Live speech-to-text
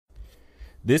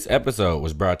This episode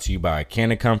was brought to you by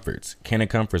Canna Comforts. Canna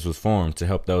Comforts was formed to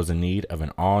help those in need of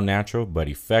an all-natural but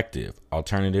effective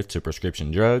alternative to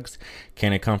prescription drugs.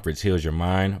 Canna Comforts heals your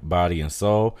mind, body, and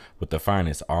soul with the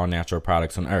finest all-natural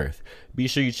products on earth. Be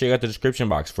sure you check out the description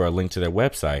box for a link to their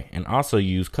website and also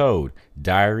use code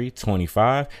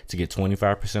DIARY25 to get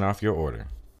 25% off your order.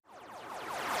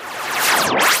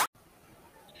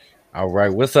 All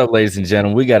right, what's up, ladies and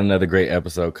gentlemen? We got another great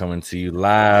episode coming to you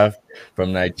live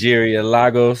from Nigeria,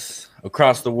 Lagos,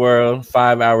 across the world,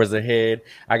 5 hours ahead.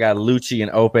 I got Lucci and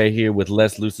Ope here with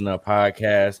Let's Loosen Up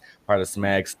podcast, part of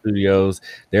Smag Studios.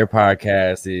 Their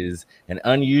podcast is an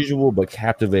unusual but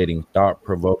captivating,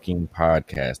 thought-provoking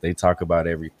podcast. They talk about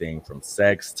everything from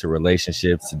sex to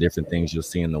relationships to different things you'll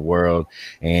see in the world.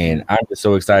 And I'm just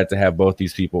so excited to have both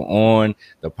these people on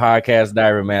the podcast.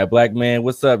 Diary Mad Black Man,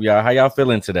 what's up, y'all? How y'all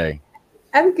feeling today?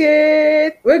 I'm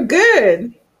good. We're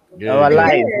good. Good. Oh,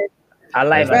 alive.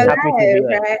 Alive. We're I'm happy to be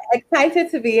here. right?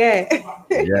 Excited to be here.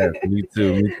 Yes, me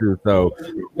too. So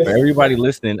for everybody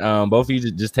listening, both of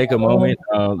you just take a moment.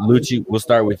 Lucci, we'll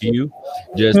start with you.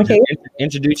 Just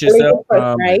introduce yourself.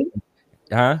 First, right?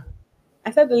 Huh?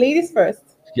 I said the ladies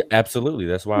first. Yeah, absolutely.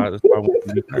 That's why I want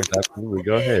to be first. Absolutely.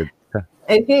 Go ahead.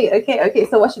 Okay.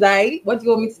 So what do you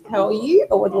want me to tell you,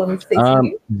 or what do you want me to say to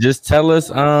you? Just tell us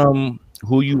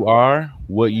who you are,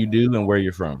 what you do, and where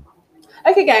you're from.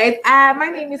 Okay, guys. My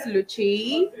name is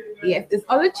Lucci. Yes, it's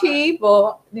Oluchi,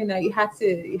 but you have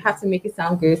to make it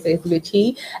sound good. So it's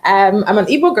Lucci. I'm an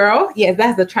Igbo girl. Yes,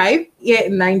 that's the tribe here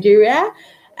in Nigeria.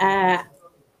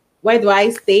 Where do I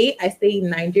stay? I stay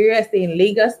in Nigeria. I stay in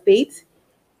Lagos State.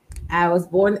 I was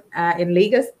born in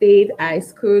Lagos State. I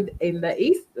schooled in the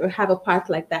east. We have a part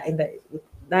like that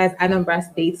that's Anambra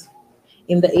State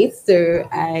in the east. So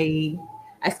I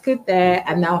schooled there,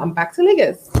 and now I'm back to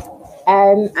Lagos.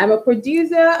 And I'm a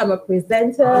producer. I'm a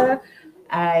presenter.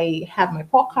 I have my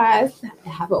podcast. I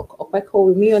have a call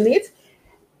with me on it.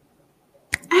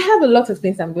 I have a lot of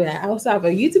things I'm doing. I also have a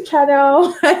YouTube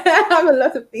channel. I have a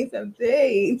lot of things I'm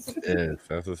doing. Yes,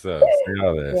 that's what's up. Say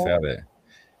all that.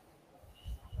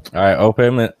 All right, Ope,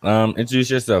 introduce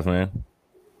yourself, man.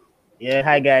 Yeah,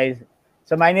 hi guys.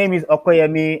 So my name is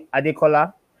Okoyemi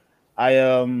Adekola.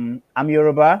 I'm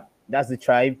Yoruba. That's the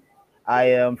tribe. I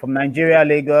am from Nigeria,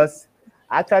 Lagos.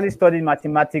 I actually studied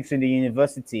mathematics in the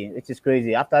university, which is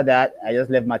crazy. After that, I just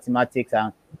left mathematics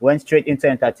and went straight into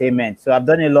entertainment. So I've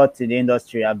done a lot in the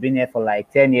industry. I've been here for like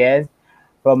 10 years,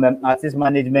 from artist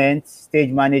management, stage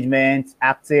management,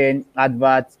 acting,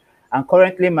 adverts, and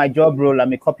currently my job role,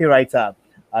 I'm a copywriter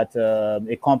at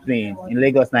a company in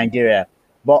Lagos, Nigeria.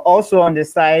 But also on the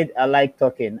side, I like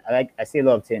talking. I say a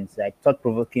lot of things, like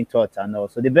thought-provoking thoughts and all.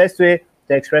 So the best way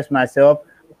to express myself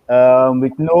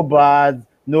with no bars,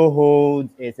 no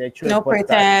holds, it's a true no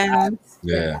pretense.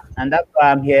 Yeah. And that's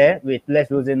why I'm here with Let's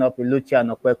Loosen Up with Lucci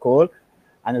and Okwekol.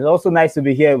 And it's also nice to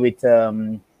be here with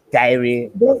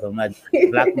Diary of a Mad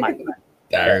Black Man.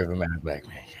 Diary of a Mad Black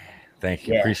Man. Thank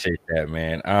you. Yeah. Appreciate that,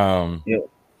 man. Yeah.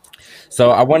 So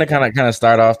I want to kind of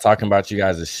start off talking about you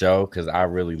guys' show because I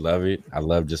really love it. I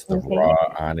love just the raw,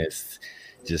 honest,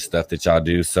 just stuff that y'all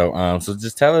do. So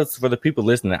just tell us, for the people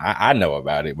listening, I know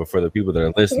about it, but for the people that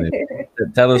are listening,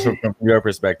 tell us from your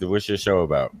perspective, what's your show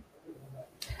about?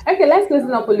 Okay, Let's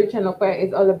Loosen Up with Lucci and Ope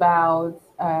is all about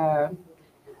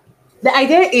the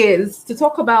idea is to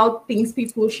talk about things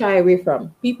people shy away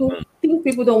from. Things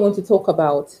people don't want to talk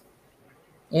about.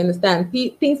 You understand?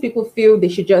 Things people feel they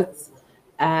should just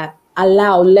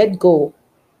let go.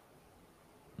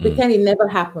 Pretend it never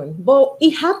happened. But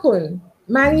it happened.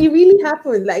 Man, it really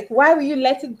happened. Like, why will you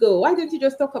let it go? Why don't you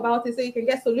just talk about it so you can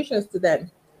get solutions to them?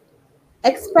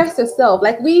 Express yourself.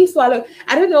 Like we swallow.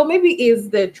 I don't know, maybe it's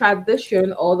the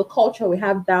tradition or the culture we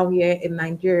have down here in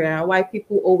Nigeria, why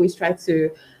people always try to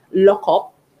lock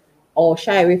up or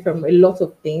shy away from a lot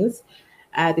of things.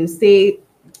 They say,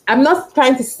 I'm not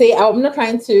trying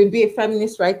to be a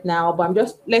feminist right now, but I'm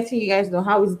just letting you guys know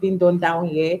how it's been done down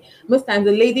here. Most times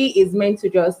the lady is meant to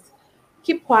just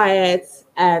keep quiet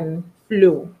and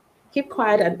flow. Keep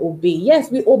quiet and obey. Yes,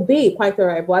 we obey quite all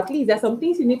right, but at least there's some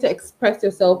things you need to express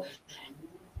yourself.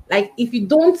 Like if you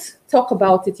don't talk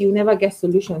about it, you never get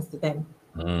solutions to them.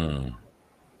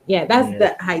 Yeah, that's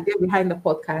the idea behind the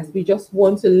podcast. We just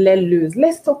want to let loose.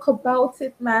 Let's talk about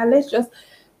it, man. Let's just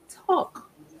talk.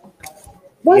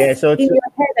 What's in your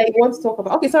head that you want to talk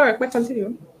about? Okay, sorry, let's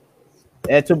continue.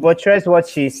 To buttress what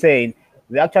she's saying,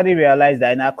 we actually realize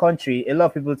that in our country, a lot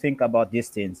of people think about these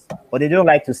things, but they don't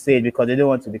like to say it because they don't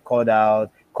want to be called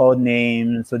out, called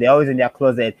names. So they're always in their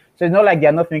closet. So it's not like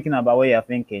they're not thinking about what you're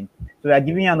thinking. So they're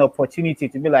giving you an opportunity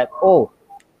to be like, oh,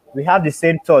 we have the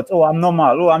same thoughts. Oh, I'm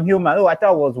normal. Oh, I'm human. Oh, I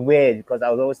thought it was weird because I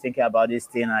was always thinking about this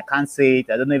thing. I can't say it.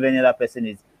 I don't know if any other person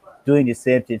is doing the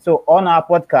same thing. So on our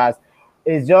podcast,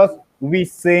 it's just we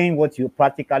saying what you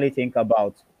practically think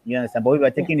about. You understand? But we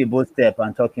were taking the bold step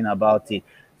and talking about it.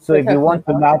 So if you want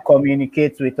to now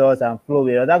communicate with us and flow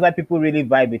with us, that's why people really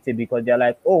vibe with it, because they're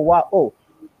like, oh wow, oh,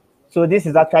 so this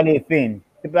is actually a thing.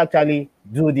 People actually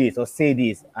do this or say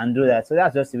this and do that. So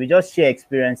that's just it. We just share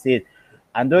experiences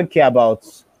and don't care about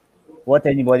what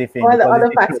anybody thinks. What the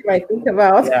other facts you might think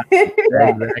about. Yeah.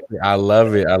 Exactly. I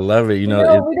love it. I love it. You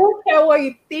know, we don't care what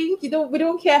you think. We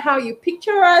don't care how you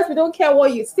picture us. We don't care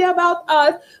what you say about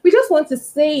us. We just want to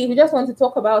say it. We just want to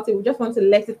talk about it. We just want to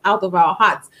let it out of our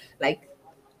hearts. Like,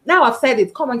 now I've said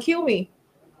it. Come and kill me.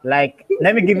 Like,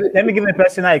 let me give a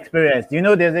personal experience. You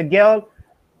know, there's a girl.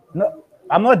 No,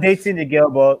 I'm not dating the girl,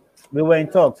 but we were in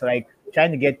talks, like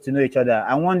trying to get to know each other.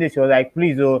 And one day she was like,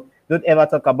 please, oh, don't ever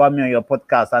talk about me on your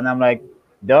podcast. And I'm like,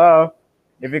 duh.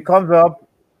 If it comes up,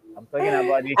 I'm talking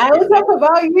about it. I will talk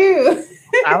about you.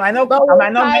 I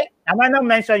might not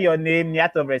mention your name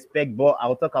out of respect, but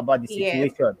I'll talk about the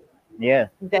situation. Yeah.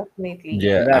 Definitely.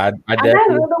 Yeah, I and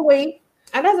definitely.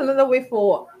 That's another way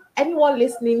for anyone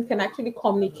listening can actually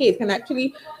communicate, can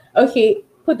actually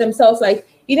put themselves like,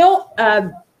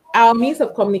 our means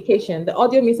of communication, the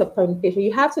audio means of communication,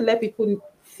 you have to let people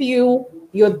feel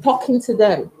you're talking to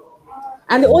them.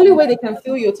 And the only way they can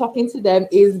feel you're talking to them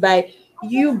is by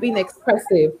you being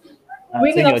expressive,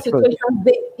 bringing up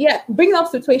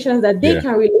situations that they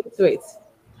can relate to it.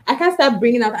 I can't start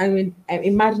bringing up an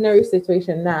imaginary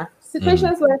situation now.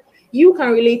 Situations where you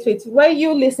can relate to it, where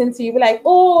you listen to, you be like,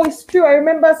 oh, it's true. I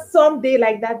remember someday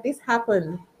like that, this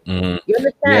happened. You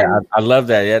understand? Yeah, I love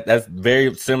that. Yeah, that's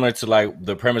very similar to like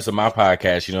the premise of my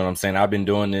podcast. You know what I'm saying? I've been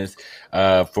doing this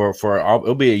for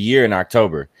it'll be a year in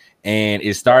October. And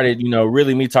it started,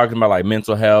 really me talking about like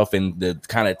mental health and the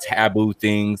kind of taboo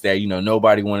things that,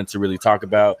 nobody wanted to really talk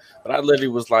about. But I literally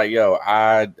was like, yo,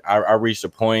 I reached a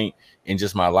point in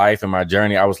just my life and my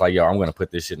journey. I was like, yo, I'm going to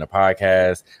put this shit in a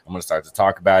podcast. I'm going to start to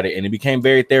talk about it. And it became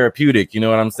very therapeutic. You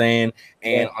know what I'm saying?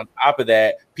 And on top of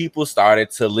that, people started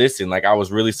to listen. Like, I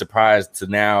was really surprised to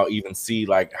now even see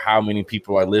like how many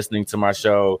people are listening to my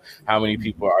show, how many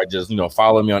people are just,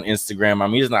 following me on Instagram. I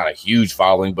mean, it's not a huge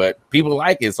following, but people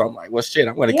like it. So I'm like, well, shit,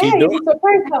 I'm going to keep doing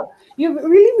it. You're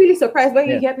really, really surprised when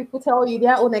you hear people tell you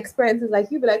their own experiences. Like,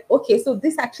 you'll be like, okay, so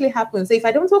this actually happened. So if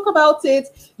I don't talk about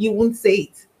it, you won't say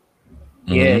it.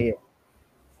 True.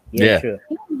 Yeah.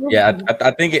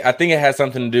 I think it has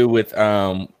something to do with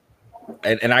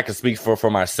and I can speak for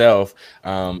myself,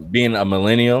 being a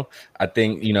millennial. I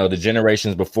think the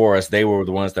generations before us, they were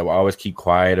the ones that will always keep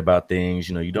quiet about things.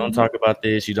 You don't talk about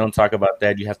this, you don't talk about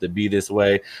that, you have to be this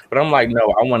way. But I'm like, no,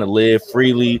 I want to live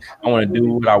freely. I want to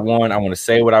do what I want. I want to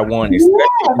say what I want. I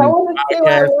want to say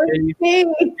what I want to say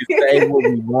what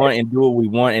we want and do what we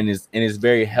want, and it's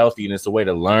very healthy, and it's a way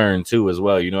to learn too as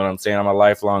well. You know what I'm saying? I'm a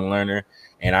lifelong learner.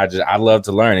 And I love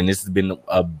to learn, and this has been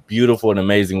a beautiful and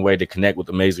amazing way to connect with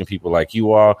amazing people like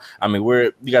you all. I mean,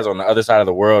 you guys are on the other side of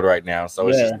the world right now, so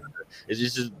it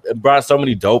brought so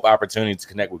many dope opportunities to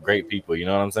connect with great people. You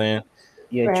know what I'm saying?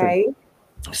 Yeah, right. True.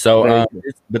 So,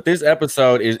 but this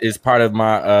episode is part of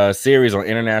my series on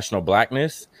international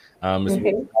Blackness.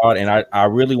 It's called, and I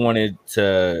really wanted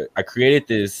to. I created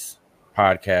this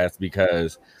podcast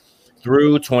because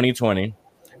through 2020.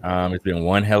 It's been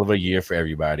one hell of a year for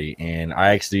everybody. And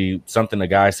something a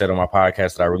guy said on my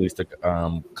podcast that I released a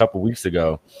couple weeks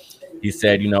ago, he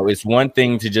said, it's one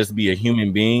thing to just be a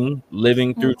human being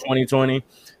living through 2020,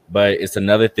 but it's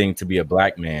another thing to be a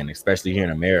Black man, especially here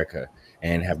in America,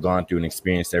 and have gone through and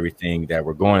experienced everything that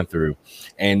we're going through.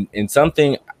 And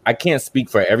something, I can't speak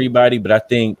for everybody, but I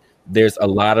think there's a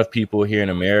lot of people here in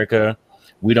America,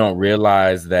 we don't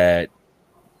realize that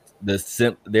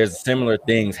there's similar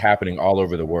things happening all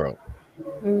over the world.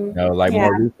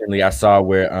 More recently, I saw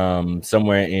where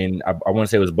somewhere in I want to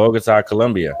say it was Bogota,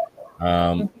 Colombia,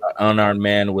 an unarmed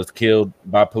man was killed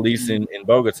by police in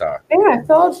Bogota. Yeah,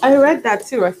 I read that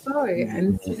too. I saw it,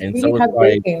 and really so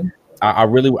it's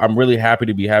I'm really happy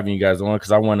to be having you guys on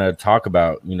because I want to talk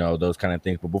about those kind of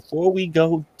things. But before we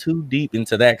go too deep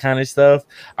into that kind of stuff,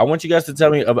 I want you guys to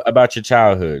tell me about your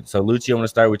childhood. So, Lucci, I'm going to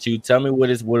start with you. Tell me what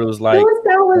it was like. Don't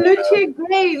start with Lucci.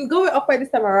 Great, go with Okwe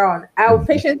this time around. I'll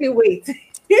patiently wait.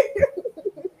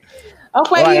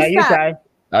 Okwe, you start.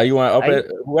 You want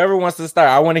whoever wants to start?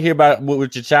 I want to hear about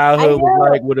what your childhood was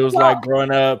like, what it was like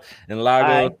growing up in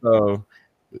Lagos. So,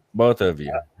 both of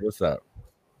you, what's up?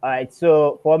 All right,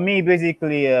 so for me,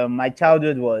 basically, my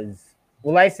childhood was,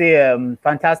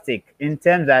 fantastic in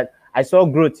terms that I saw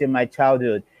growth in my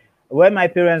childhood. When my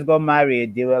parents got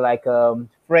married, they were like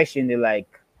fresh in the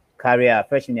career,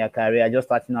 fresh in their career, just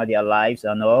starting out their lives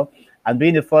and all. And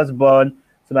being the firstborn,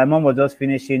 so my mom was just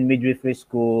finishing midwifery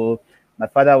school. My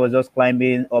father was just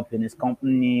climbing up in his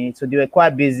company, so they were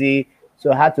quite busy.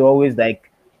 So I had to always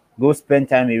go spend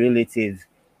time with relatives.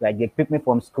 Like they pick me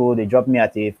from school, they drop me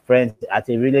at a friend at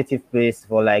a relative place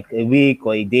for like a week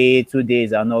or a day, 2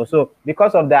 days, and all. So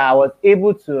because of that, I was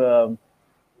able to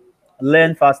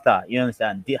learn faster. You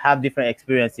understand? They have different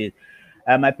experiences.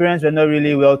 My parents were not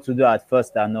really well to do at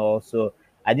first, and all, so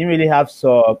I didn't really have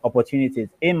some opportunities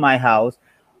in my house.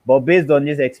 But based on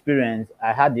this experience,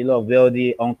 I had a lot of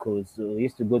wealthy uncles who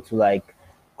used to go to like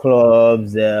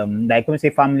clubs, like let me say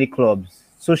family clubs,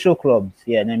 social clubs.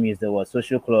 Yeah, let me use the word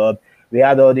social club. We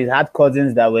had all these had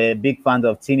cousins that were big fans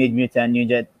of Teenage Mutant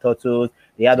Ninja Turtles.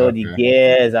 They had all the Okay.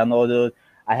 gears and all those.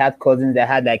 I had cousins that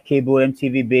had like cable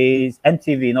MTV base,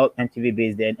 MTV, not MTV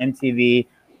base then, MTV.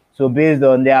 So based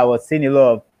on that, I was seeing a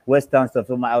lot of Western stuff.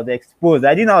 So I was exposed.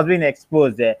 I didn't know I was being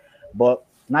exposed there, but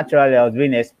naturally I was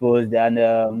being exposed.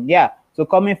 And yeah, so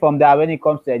coming from that, when it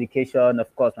comes to education,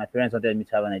 of course, my parents wanted me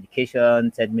to have an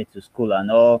education, sent me to school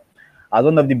and all. I was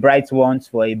one of the bright ones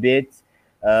for a bit.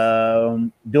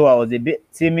 Though I was a bit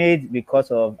timid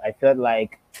because of I felt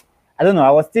like I don't know,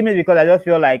 I was timid because I just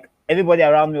feel like everybody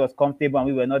around me was comfortable and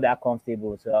we were not that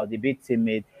comfortable. So I was a bit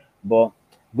timid. But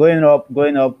going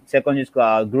up, secondary school,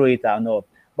 I'll grow it and up.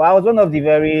 But I was one of the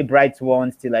very bright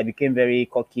ones till I became very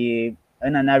cocky.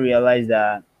 And then I realized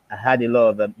that I had a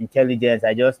lot of intelligence.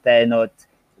 I just started not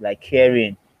like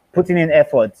caring, putting in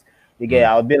effort. Again,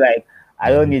 I'll be like, I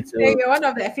don't need Yeah, to. you're one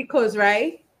of the ethicals,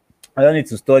 right? I don't need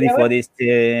to study Yeah. for this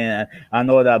thing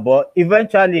and all that. But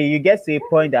eventually, you get to a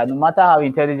point that no matter how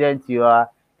intelligent you are,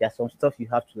 there's some stuff you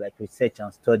have to like research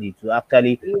and study to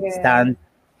actually Yeah. stand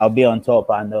or be on top.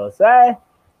 And so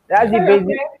that's the Sorry,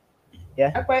 basic.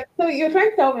 Yeah, okay. So you're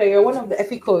trying to tell me you're one of the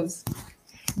ethicals.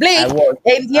 Blake, I was.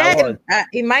 yeah, I was.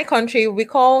 in my country, we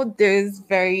call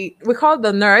the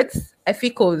nerds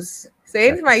ethicals. So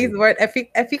anytime I use the word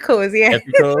ethicals, yeah.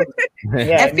 Ethical.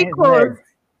 Yeah, it means Ethicals. nerd.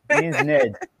 It means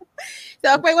nerd.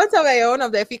 So okay, what's up? You're one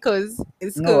of the ethicals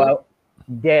in No, school.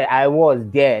 I was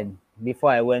then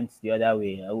before I went the other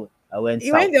way. I went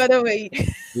You south. went the other way.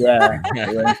 Yeah,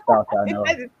 I went south. I know.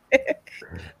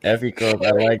 Ethical.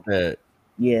 I like that.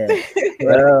 Yeah.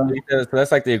 So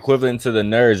that's like the equivalent to the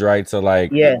nerds, right? So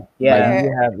like, Yeah. like Yeah. you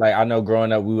would have like I know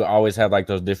growing up we would always have like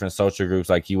those different social groups.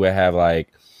 Like you would have like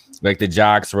the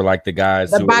jocks were like the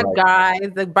guys The who bad were like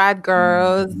guys, the bad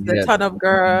girls, the yeah, ton of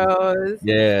girls,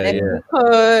 yeah, the yeah.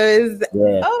 ethicals.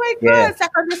 Yeah. Oh my Yeah. god,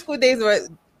 secondary school days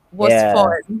was Yeah.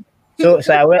 fun. So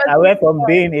I went from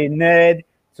being a nerd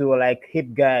to like hip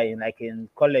guy like in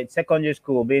college, secondary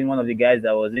school, being one of the guys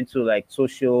that was into like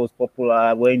socials,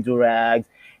 popular, wearing durags,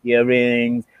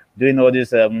 earrings, doing all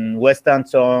these Western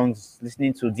songs,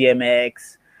 listening to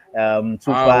DMX, Oh, where you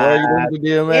Tupac. did the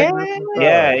DMX?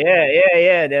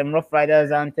 Yeah. Them Rough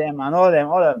Riders anthem and all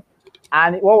them.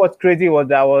 And what was crazy was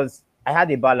that I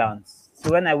had a balance.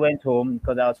 So when I went home,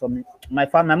 because I was from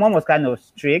my mom was kind of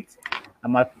strict,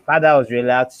 and my father was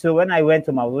relaxed. So when I went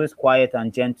home, I was always quiet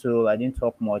and gentle. I didn't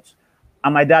talk much.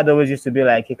 And my dad always used to be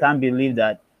like, he can't believe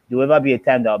that there will ever be a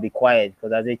time that I'll be quiet.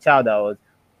 Because as a child, I was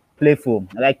playful.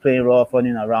 I like playing rough,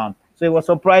 running around. So he was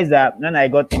surprised that when I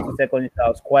got into secondary school, I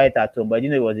was quiet at home, but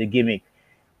it was a gimmick.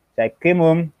 So I came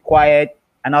home quiet,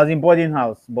 and I was in boarding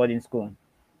school.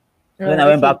 When I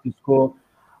went back to school,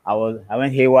 I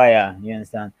went haywire. You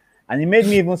understand? And it made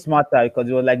me even smarter because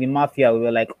it was like the mafia. We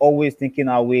were like always thinking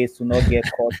our ways to not get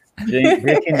caught,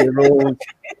 breaking the rules.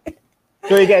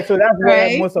 So that's where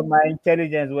Right? most of my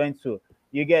intelligence went to.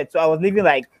 So I was living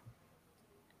like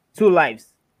two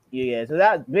lives. Yeah. So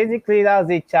that was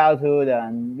a childhood,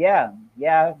 and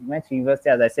went to university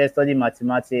as I said, studied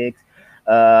mathematics.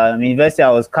 University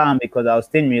I was calm because I was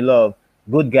staying in love.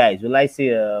 Good guys. Will I say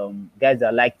guys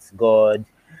that liked God?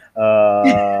 They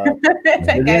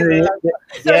didn't Guys, really-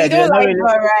 so yeah, you they were don't not like really.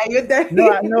 God, right? You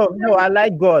don't. No, I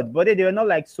like God, but they were not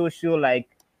like social, like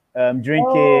Oh, you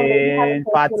drinking, have a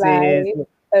parties.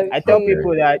 social I tell life.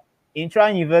 people that in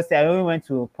Trine University, I only went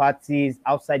to parties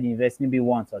outside the university maybe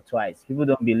once or twice. People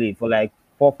don't believe for like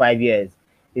 4 or 5 years.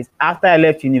 It's after I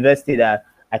left university that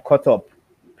I caught up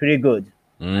pretty good.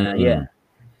 Mm,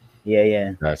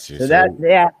 Yeah. That's you. So that's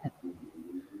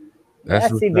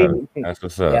that's it, what's up. basically. That's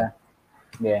what's up.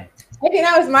 Yeah. Okay,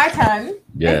 now it's my turn.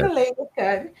 Yeah. It's the lady's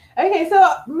turn. Okay,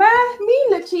 so me,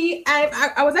 Luchi,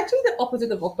 I was actually the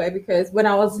opposite of Okwe because when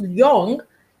I was young,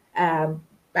 I'm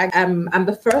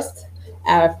the first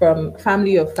from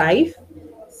family of five.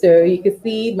 So you could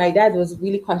see my dad was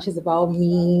really conscious about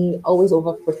me, always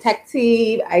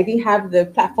overprotective. I didn't have the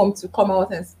platform to come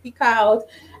out and speak out.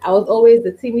 I was always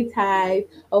the timid type,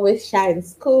 always shy in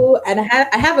school, and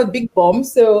I have a big bum,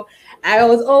 so I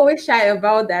was always shy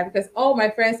about that because all my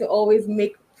friends would always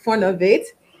make fun of it.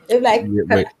 It's like, Yeah,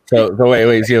 wait. So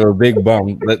wait. So you have a big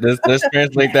bum. Let's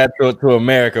translate that to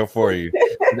America for you.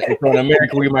 So in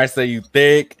America, we might say you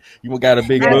thick. You got a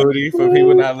big booty. For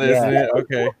people not listening,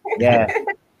 okay. Yeah.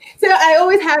 so I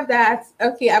always have that.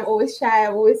 Okay, I'm always shy.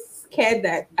 I'm always scared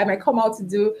that I might come out to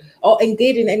do or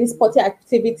engage in any sporty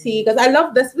activity because I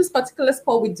love this particular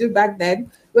sport we do back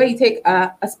then, where you take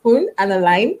a spoon and a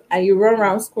line and you run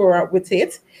around school with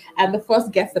it, and the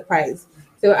first gets the prize.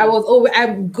 So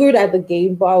I'm good at the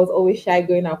game, but I was always shy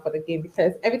going out for the game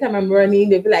because every time I'm running,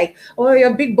 they'd be like, "Oh,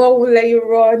 your big ball will let you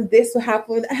run. This will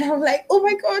happen," and I'm like, "Oh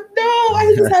my god, no! Why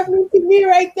is this happening to me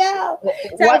right now?"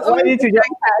 So Why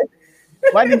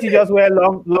didn't you just wear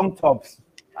long tops?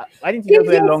 Why didn't you just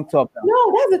wear long tops?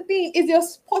 No, that's the thing. Is your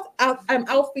sport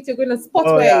outfit you're going to sport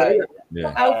Oh, wear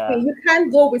yeah. outfit? You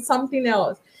can't go with something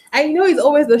else. I know it's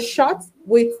always the short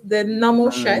with the normal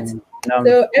shirt.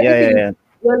 So everything,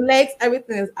 your legs,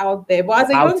 everything is out there. But as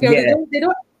a young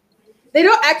girl, they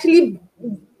don't actually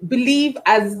believe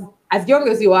as young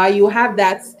as you are, you have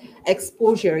that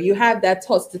exposure, you have that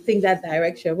thoughts to think that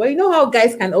direction. Well, you know how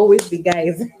guys can always be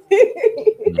guys.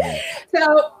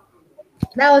 So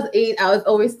that was it. I was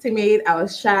always timid. I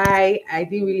was shy. I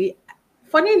didn't really.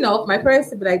 Funny enough, my parents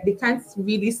would be like, they can't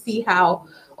really see how,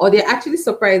 or they're actually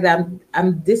surprised that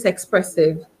I'm this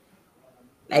expressive.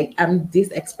 Like I'm this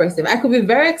expressive. I could be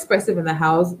very expressive in the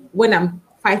house when I'm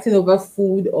fighting over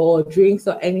food or drinks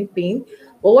or anything.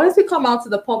 But once we come out to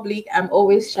the public, I'm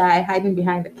always shy, hiding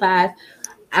behind the class.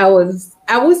 I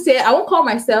would say, I won't call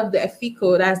myself the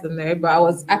Efiko, that's the nerd, but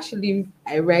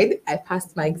I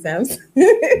passed my exams.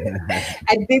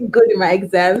 I did good in my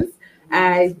exams.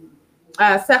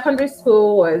 Secondary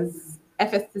school was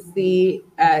FSTC,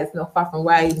 it's not far from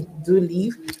where I do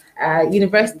live.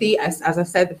 University, as I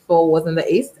said before, was in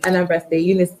the East, Anambra State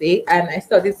University, and I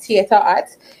studied theater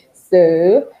art.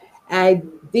 So I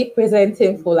did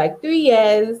presenting for like 3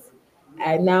 years.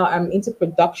 And now I'm into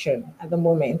production at the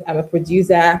moment. I'm a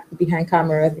producer behind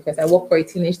cameras because I work for a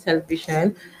teenage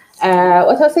television.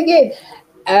 What else again?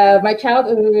 My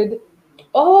childhood.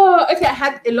 Oh, okay. I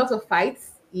had a lot of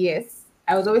fights. Yes.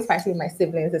 I was always fighting with my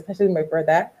siblings, especially my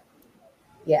brother.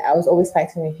 Yeah, I was always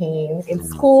fighting with him. In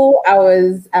school, I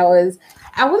wouldn't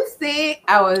say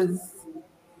I was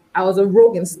a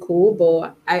rogue in school,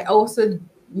 but I also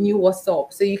knew what's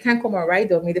up. So you can't come and ride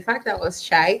on me. The fact that I was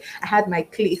shy, I had my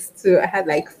cliques too. I had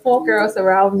like 4 girls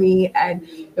around me and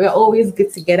we were always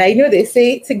good together. I know they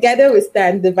say together we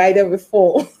stand, divided we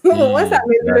fall. Once I'm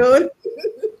alone,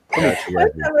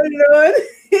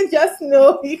 you just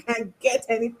know you can't get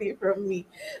anything from me.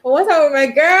 But once I'm with my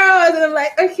girls, and I'm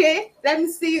like, okay, let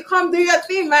me see you. Come do your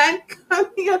thing, man.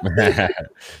 Come do your thing.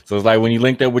 So it's like when you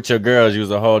linked up with your girls, you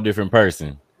was a whole different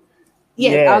person.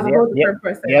 Yeah, I was a whole different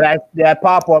person. Yeah, they're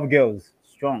pop-up girls.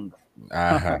 Strong.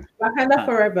 Wakanda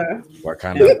forever.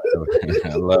 Wakanda.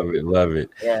 I love it.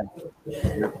 Yeah.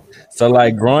 So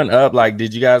like growing up, like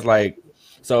did you guys like,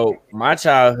 so my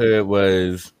childhood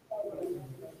was,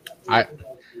 I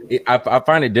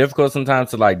find it difficult sometimes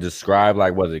to like describe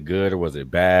like was it good or was it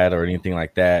bad or anything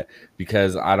like that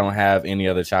because I don't have any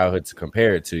other childhood to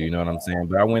compare it to, you know what I'm saying?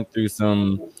 But I went through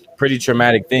some pretty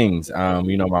traumatic things.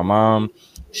 You know, my mom,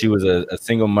 she was a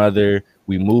single mother.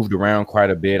 We moved around quite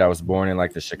a bit. I was born in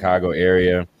like the Chicago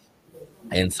area.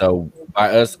 And so by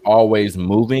us always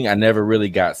moving, I never really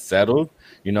got settled.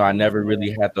 You know, I never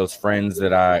really had those friends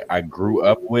that I grew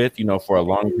up with, you know, for a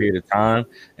long period of time.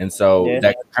 And so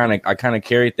that I kind of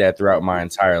carried that throughout my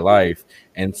entire life.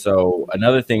 And so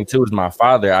another thing too is my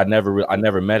father, I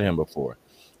never met him before.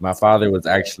 My father was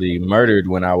actually murdered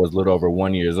when I was a little over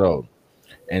 1 year old.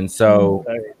 And so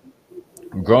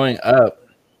growing up,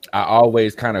 I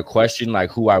always kind of questioned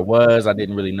like who I was. I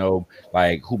didn't really know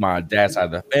like who my dad's side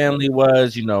of the family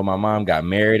was. You know, my mom got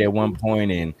married at one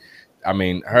point, and I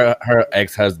mean, her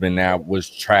ex-husband now was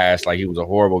trash. Like he was a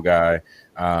horrible guy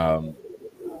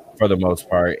for the most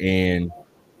part. And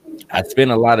I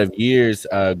spent a lot of years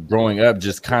growing up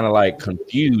just kind of like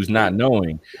confused, not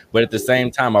knowing. But at the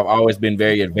same time, I've always been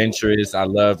very adventurous. I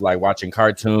loved like watching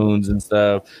cartoons and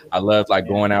stuff. I loved like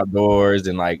going outdoors.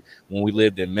 And like when we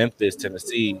lived in Memphis,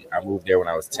 Tennessee, I moved there when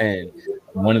I was 10.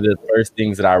 One of the first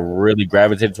things that I really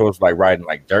gravitated towards was like riding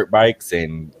like dirt bikes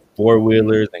and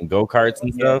 4-wheelers and go-karts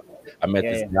and stuff. I met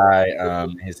this guy,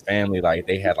 his family, like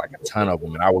they had like a ton of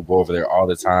them, and I would go over there all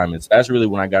the time. And so that's really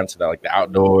when I got into the, like the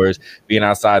outdoors, being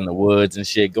outside in the woods and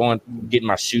shit, getting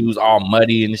my shoes all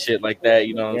muddy and shit like that.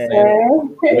 You know what I'm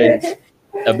saying?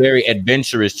 Yeah. A very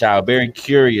adventurous child, very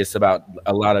curious about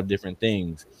a lot of different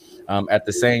things. At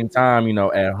the same time, you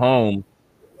know, at home,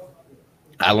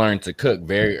 I learned to cook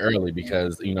very early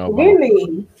because, you know,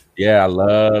 Really? I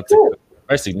love to cook.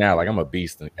 Especially now, like I'm a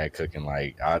beast at cooking.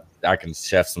 Like I can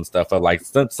chef some stuff up. Like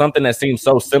something that seems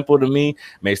so simple to me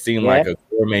may seem like a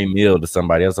gourmet meal to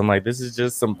somebody else. I'm like, this is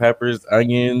just some peppers,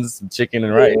 onions, chicken,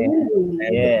 and rice.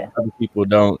 Yeah. And other people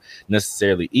don't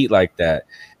necessarily eat like that.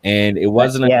 And it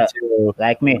wasn't until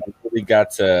like me we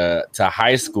got to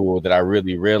high school that I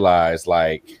really realized,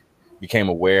 like, became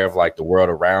aware of like the world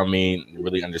around me, and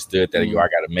really understood that I got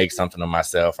to make something of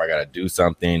myself. I got to do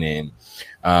something. And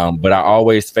but I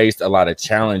always faced a lot of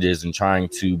challenges in trying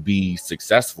to be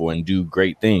successful and do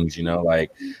great things, you know,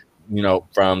 like, you know,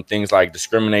 from things like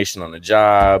discrimination on the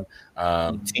job,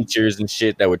 teachers and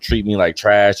shit that would treat me like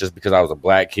trash just because I was a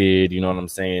black kid, you know what I'm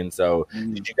saying? So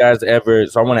did you guys ever,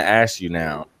 so I want to ask you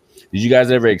now, did you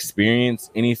guys ever experience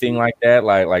anything like that,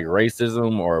 like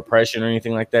racism or oppression or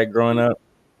anything like that growing up?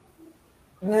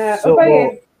 Yeah. So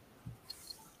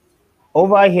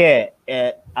over here,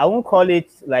 I won't call it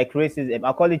like racism.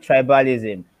 I call it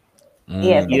tribalism.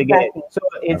 Yes, You get it? So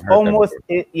it's almost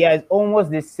it's almost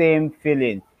the same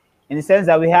feeling, in the sense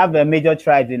that we have major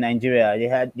tribes in Nigeria.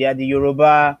 They are the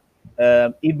Yoruba,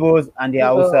 Igbos, and the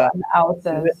Hausa.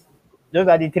 Those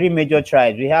are the three major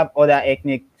tribes. We have other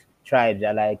ethnic tribes.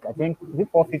 They're like, I think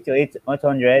 450 or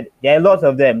 800. There are lots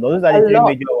of them. Those are the three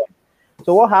major ones.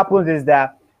 So what happens is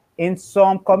that in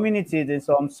some communities, in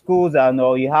some schools, I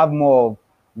know you have more of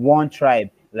one tribe,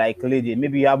 like lady.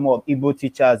 Maybe you have more of Igbo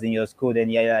teachers in your school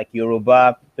than you're like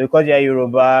Yoruba. So because you're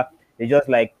Yoruba, they just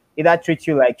like either treat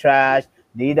you like trash,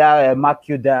 they either mark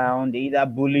you down, they either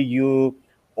bully you,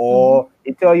 or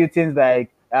they tell you things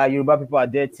like Yoruba people are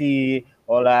dirty,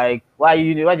 or like why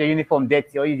your uniform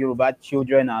dirty, or you Yoruba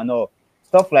children and all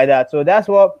stuff like that. So that's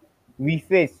what we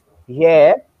face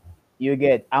here. You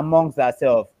get amongst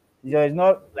ourselves. There is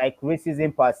not like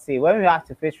racism per se. When we have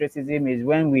to face racism is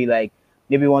when we like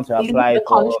maybe want to apply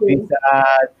for visa,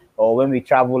 or when we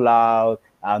travel out.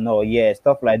 I know,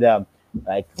 stuff like that.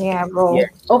 Like bro. Yeah.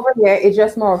 Over here, it's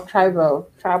just more of travel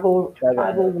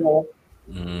war.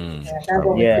 That's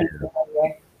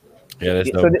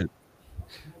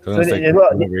so there's a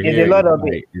lot of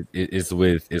it. It's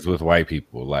with white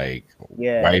people. Like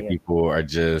white people are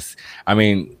just. I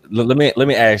mean, let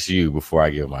me ask you before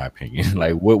I give my opinion.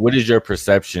 Like, what is your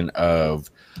perception of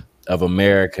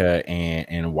America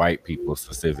and white people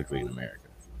specifically in America?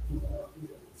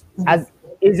 As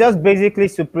it's just basically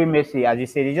supremacy, as you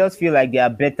said. They just feel like they are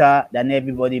better than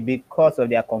everybody because of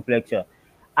their complexion,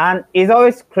 and it's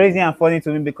always crazy and funny to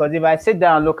me because if I sit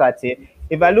down and look at it,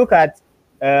 if I look at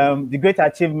the great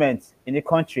achievements in the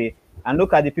country and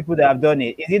look at the people that have done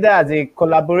it, it's either as a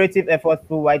collaborative effort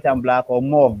through white and black or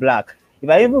more of black. If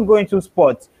I even go into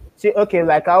sports, see, okay,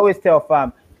 like I always tell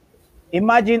fam,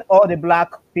 imagine all the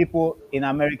black people in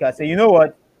America say, you know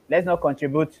what, let's not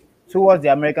contribute towards the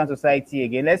American society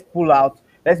again. Let's pull out,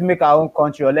 let's make our own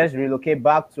country, or let's relocate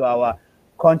back to our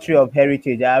country of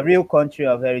heritage, our real country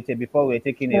of heritage before we're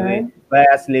taken away by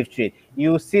a slave trade.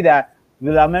 You see that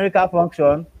will America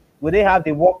function? Will they have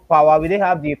the work power? Will they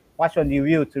have the passion, the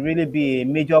will to really be a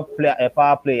major player, a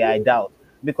power player? I doubt,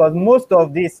 because most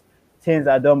of these things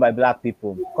are done by black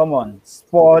people. Come on,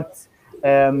 sports,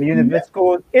 university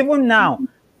schools, even now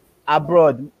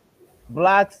abroad,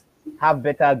 blacks have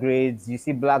better grades. You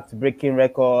see blacks breaking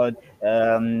record,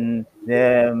 higher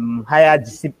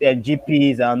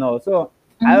GPs and all. So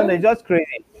I don't know, it's just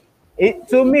crazy.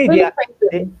 To me, they are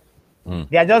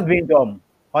just being dumb.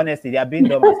 Honestly, they are being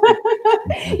dumb.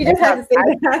 You just have to say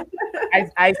that.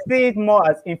 I see it more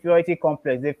as inferiority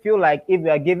complex. They feel like if we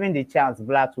are given the chance,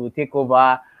 blacks will take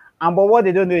over. But what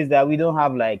they don't know is that we don't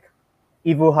have like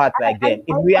evil hearts like them.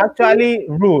 If we actually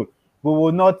rule, we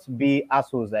will not be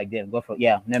assholes like them.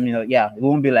 Let me know. Yeah, it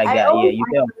won't be like that. Yeah, you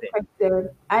tell me.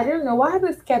 I don't know. Why are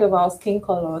we scared of our skin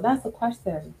color? That's the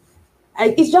question.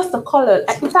 It's just the color.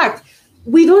 In fact,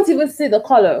 we don't even see the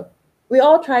color. We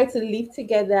all try to live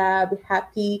together, be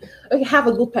happy, have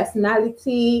a good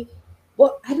personality.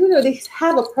 Well, I don't know. They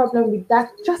have a problem with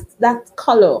that, just that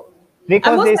color.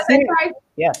 Because they see,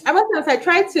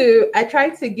 I try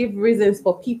to give reasons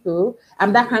for people.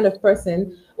 I'm that kind of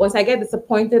person. Once I get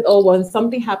disappointed or when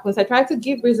something happens, I try to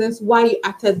give reasons why you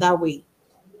acted that way.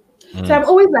 So I'm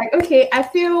always like, okay, I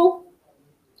feel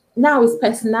now it's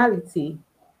personality.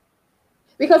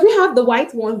 Because we have the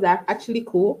white ones that are actually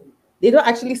cool. They don't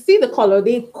actually see the color.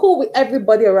 They cool with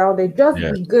everybody around. They just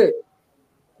Yeah. be good.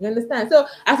 You understand? So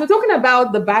as we're talking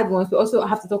about the bad ones, we also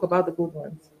have to talk about the good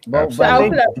ones. So I I'll Absolutely.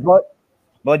 feel think, like,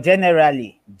 but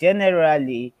generally,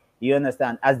 you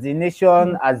understand, as the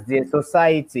nation, as the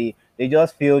society, they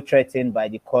just feel threatened by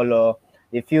the color.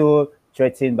 They feel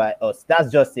threatened by us.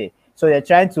 That's just it. So they're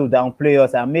trying to downplay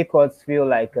us and make us feel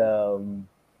like,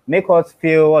 make us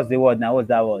feel, what's the word now? What's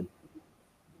that word?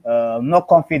 Not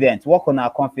confident. Work on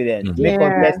our confidence. Mhm. Make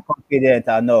us less yeah. confident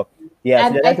and no. Yeah, so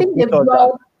And they I like to think put us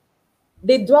down.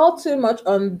 they dwell too much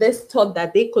on this thought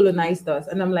that they colonized us.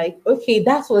 And I'm like, okay,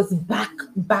 that was back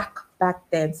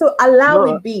then. So allow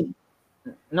No, it be.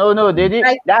 no, they did.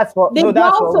 Like they That's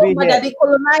dwell for so we much that here. they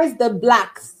colonized the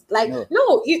blacks. Like, No.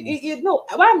 no, you know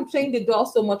why I'm saying they dwell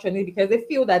so much on it, because they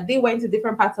feel that they went to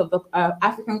different parts of the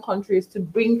African countries to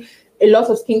bring a lot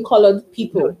of skin colored No,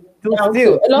 people to down to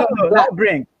steal. a No, lot of no, black. not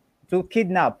bring. To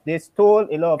kidnap. They stole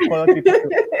a lot of colored people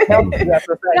to help Mhm. their Yeah, I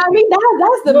society. mean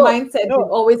that's the No, mindset they've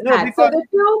always no, had. So because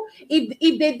they feel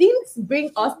if they didn't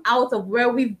bring us out of where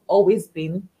we've always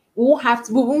been, we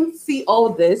won't see all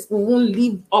this, we won't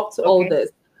live up to all okay. this.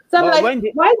 So I'm But like, when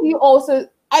they why do you also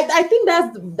I think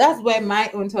that's where my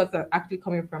own thoughts are actually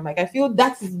coming from. Like I feel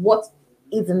that is what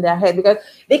is in their head, because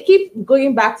they keep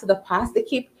going back to the past, they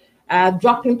keep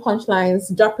dropping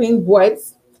punchlines, dropping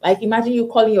words. Like imagine you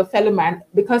calling your fellow man,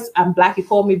 because I'm black, you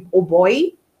call me oh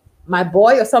boy, my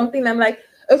boy or something. I'm like,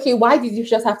 okay, why did you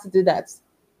just have to do that?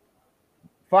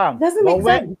 farm, Doesn't but make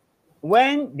sense.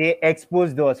 when they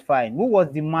exposed us, fine. Who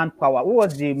was the manpower? Who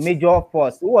was the major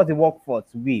force? Who was the workforce?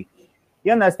 We.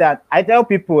 You understand? I tell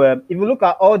people, if you look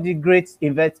at all the great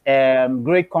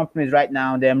companies right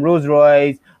now, them Rolls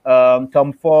Royce,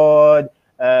 Tom Ford,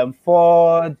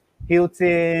 Ford,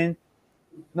 Hilton.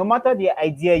 No matter the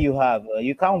idea you have,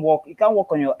 You can't work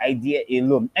on your idea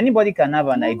alone. Anybody can have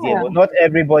an idea, Yeah. but not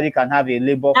everybody can have a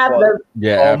labor At force the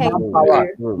Yeah, or thank absolutely, manpower. you.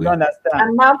 You absolutely. understand?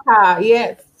 And manpower,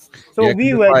 yes. So Yeah, because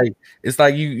we were. it's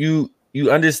like you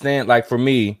understand. Like for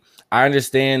me, I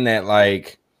understand that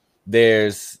like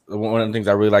there's one of the things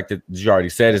I really like that you already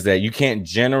said is that you can't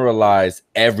generalize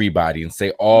everybody and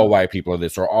say all Mm, white people are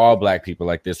this or all black people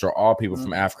like this or all people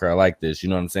from mm, Africa are like this. You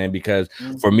know what I'm saying? Because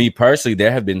mm, for me personally,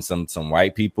 there have been some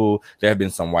white people, there have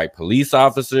been some white police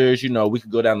officers. You know, we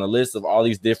could go down the list of all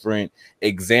these different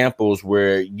examples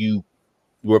where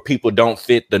people don't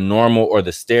fit the normal or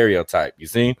the stereotype, you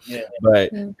see? yeah,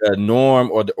 But Mm. the norm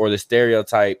or the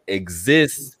stereotype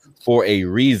exists for a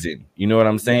reason. You know what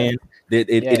I'm yeah, saying? It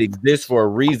yeah. exists for a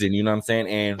reason, you know what I'm saying?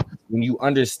 And when you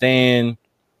understand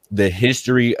the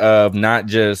history of not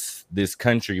just this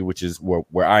country, which is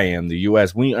where I am, the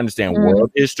US, when you understand Mm.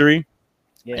 world history,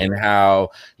 Yeah. and how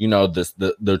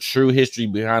the true history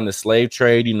behind the slave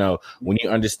trade, when you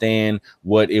understand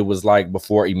what it was like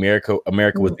before America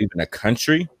was Mm. even a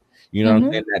country, you know what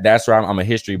I'm saying? Mhm. That's why I'm a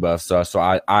history buff, so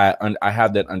I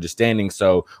have that understanding.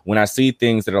 So when I see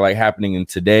things that are like happening in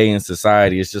today in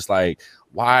society, it's just like,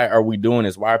 why are we doing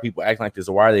this? Why are people acting like this?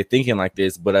 Or why are they thinking like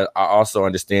this? But I also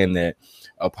understand that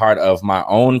a part of my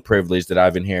own privilege that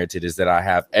I've inherited is that I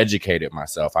have educated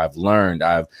myself. I've learned.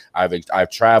 I've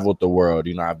traveled the world.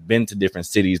 I've been to different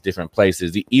cities, different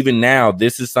places. Even now,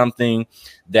 this is something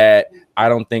that I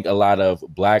don't think a lot of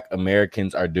Black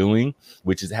Americans are doing,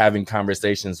 which is having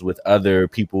conversations with other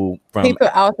people from People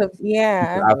out of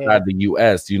yeah. Yeah. outside the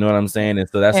US. You know what I'm saying? And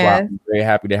so that's why Yeah. I'm very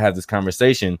happy to have this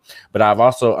conversation. But I've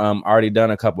also already done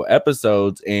a couple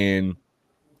episodes, and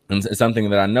something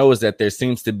that I know is that there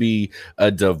seems to be a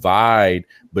divide,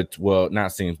 but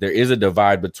not seems, there is a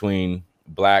divide between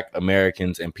Black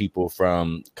Americans and people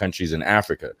from countries in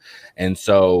Africa. And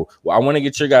so I want to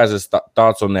get your guys'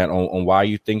 thoughts on that, on why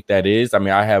you think that is. I mean,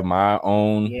 I have my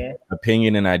own Yeah.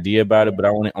 opinion and idea about it, but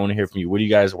I want to hear from you. What do you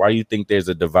guys, why do you think there's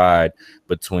a divide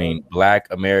between Black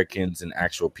Americans and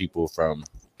actual people from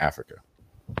Africa?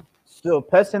 So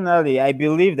personally, I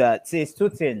believe that, see, it's two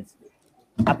things.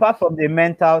 Apart from the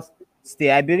mental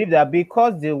state, I believe that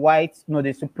because the whites, no,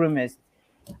 the supremacists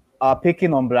are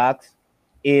picking on blacks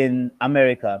in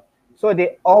America, so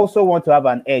they also want to have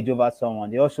an edge over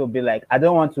someone. They also be like, I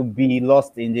don't want to be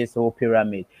lost in this whole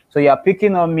pyramid. So you're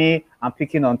picking on me, I'm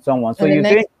picking on someone. So And the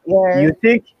next year. you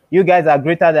think you guys are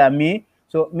greater than me.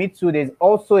 So me too, there's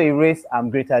also a race I'm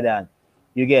greater than.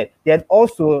 You get. Then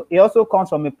also it also comes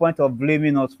from a point of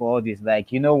blaming us for all this.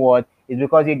 Like, you know what? It's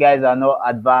because you guys are not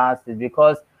advanced. It's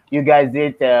because you guys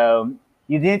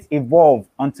you didn't evolve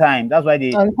on time. That's why On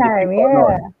they time, pick on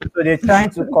us. yeah. So they're trying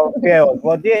to compare us,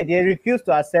 but they refuse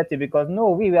to accept it because no,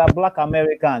 we are Black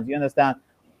Americans. You understand?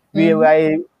 We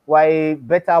Mhm. were a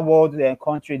better world and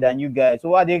country than you guys. So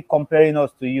why are they comparing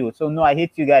us to you? So no, I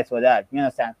hate you guys for that. You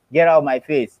understand? Get out of my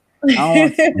face. I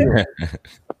don't want to.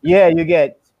 Yeah, you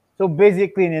get. So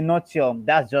basically, in a nutshell,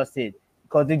 that's just it.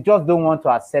 Because they just don't want to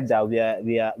accept that we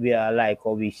are alike,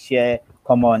 or we share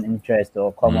common interest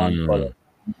or common color.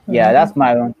 Mm. Yeah, that's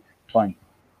my own point.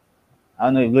 I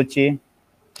don't know, Luchi.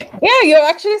 Yeah, you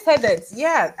actually said it.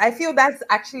 Yeah, I feel that's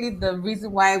actually the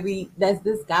reason why there's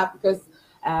this gap because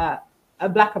a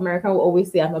Black American will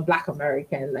always say, "I'm a Black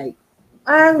American," like,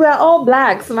 and we're all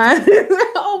blacks, man.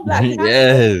 We're all black. We have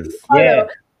Yes. Yeah.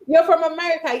 You're from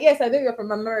America. Yes, I know you're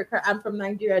from America. I'm from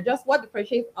Nigeria. Just what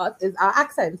differentiates us is our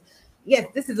accents. Yes,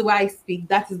 this is the way I speak.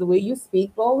 That is the way you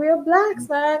speak. But we're blacks,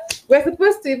 man. We're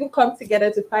supposed to even come together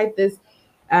to fight this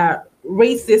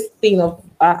racist thing of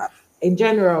in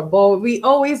general. But we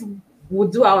always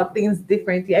would do our things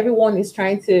differently. Everyone is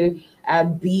trying to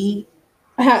be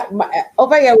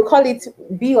over here. We call it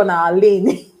be on our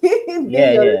lane.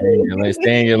 Yeah, yeah.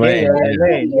 Stay in your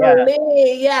lane.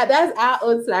 Yeah, that's our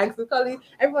own slang. So call it,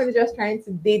 everyone is just trying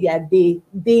to day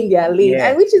in their lane, Yeah.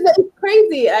 and which is it's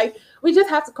crazy. Like we just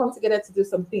have to come together to do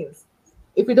some things.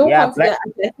 If we don't Yeah, come together,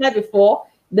 as I said before,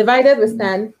 divided we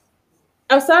stand.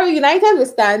 I'm sorry, united we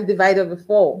stand, divided we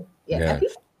fall. Yeah, Yeah. I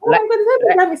think. Oh, I'm going to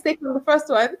make that mistake on the first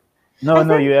one.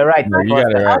 No, you are right. No, you got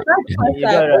it right. You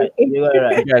got it right. You got it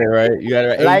right. You got it right. You got it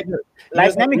right. Like,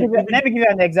 just- let me give you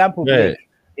an example. Go ahead.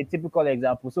 Blake. A typical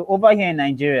example. So over here in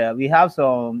Nigeria, we have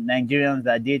some Nigerians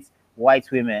that date white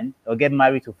women or get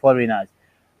married to foreigners.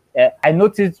 I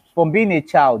noticed from being a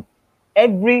child,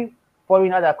 every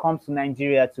foreigner that comes to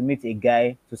Nigeria to meet a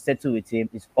guy to settle with him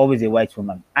is always a white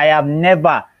woman. I have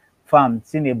never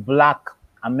seen a Black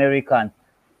American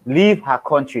leave her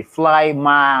country, fly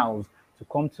miles to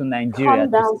come to Nigeria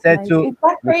to settle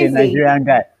with a Nigerian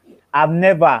guy. I've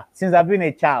never, since I've been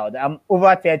a child, I'm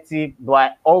over 30, but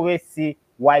I always see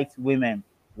white women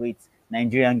with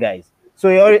Nigerian guys. So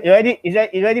it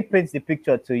already paints the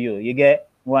picture to you. You get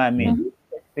what I mean?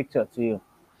 Mm-hmm. Picture to you.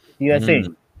 You are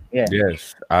saying? Yeah.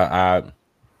 Yes. I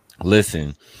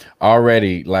listen,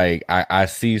 already, like I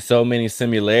see so many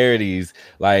similarities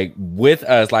like with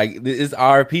us, like it's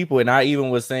our people. And I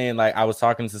even was saying, like, I was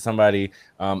talking to somebody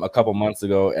a couple months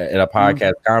ago at a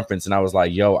podcast conference, and I was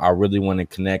like, yo, I really want to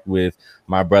connect with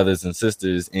my brothers and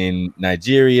sisters in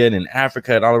Nigeria and in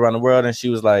Africa and all around the world. And she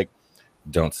was like,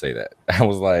 don't say that. I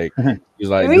was like, she was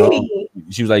like, Really?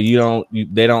 she was like,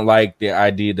 they don't like the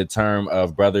idea, the term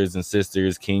of brothers and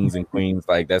sisters, kings and queens.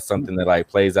 Like that's something that like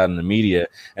plays out in the media.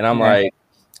 And I'm like,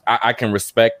 I can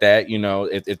respect that,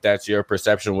 if that's your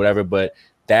perception, whatever, but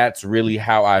that's really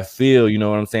how I feel. You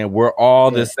know what I'm saying? We're all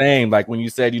the same. Like when you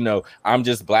said, I'm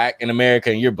just Black in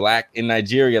America and you're Black in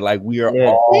Nigeria, like we are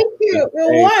all. Thank you.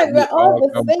 We're all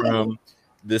the same. From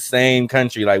the same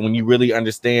country. Like when you really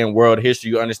understand world history,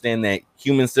 you understand that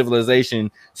human civilization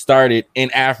started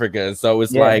in Africa. So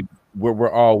it's like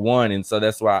we're all one. And so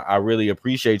that's why I really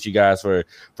appreciate you guys for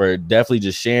definitely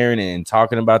just sharing and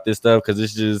talking about this stuff, because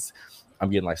it's just, I'm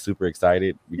getting like super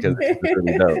excited because it's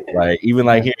really dope. Like even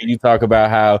like hearing you talk about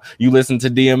how you listened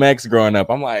to DMX growing up,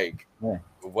 I'm like,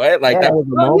 what? Like that was a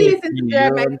moment.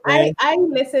 I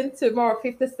listened to more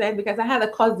 50 Cent because I had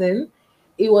a cousin.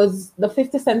 It was the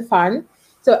 50 Cent fan.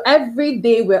 So every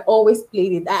day we're always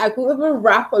playing it. I could even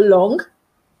rap along.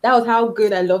 That was how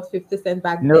good I loved 50 Cent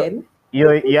back then.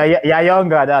 You're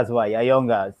younger, that's why you're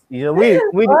younger. We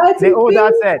the older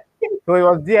set. So it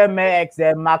was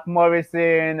DMX, Mark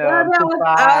Morrison,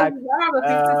 Tupac,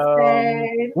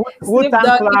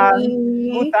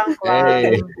 Wu-Tang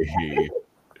Clan.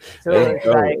 So it's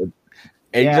like,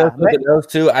 and just look at those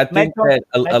two. I think that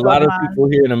a lot of people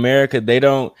here in America, they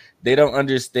don't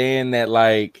understand that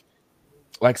like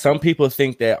some people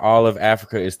think that all of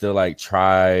Africa is still like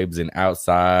tribes and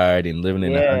outside and living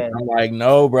in the, I'm like,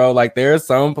 no, bro, like there are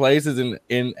some places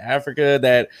in Africa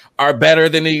that are better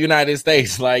than the United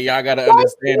States. Like y'all gotta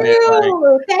understand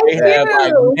that. Like, they have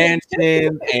like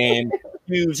mansions and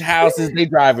huge houses. They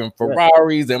driving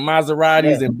Ferraris and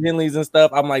Maseratis and Bentleys and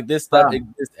stuff. I'm like, this stuff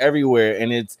exists everywhere,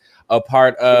 and it's a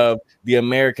part of the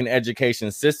American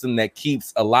education system that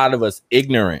keeps a lot of us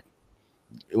ignorant.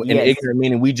 And ignorant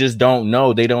meaning we just don't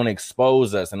know. They don't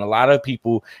expose us. And a lot of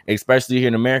people, especially here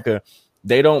in America,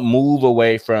 they don't move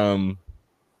away from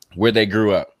where they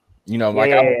grew up.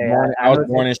 Like I was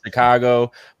born in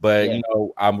Chicago, but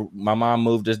my mom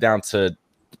moved us down to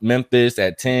Memphis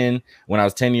at 10 when I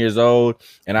was 10 years old,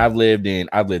 and I've lived in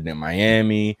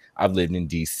Miami, I've lived in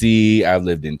DC, I've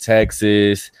lived in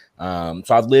Texas. So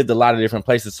I've lived a lot of different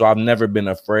places. So I've never been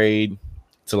afraid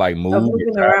to like move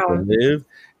and live.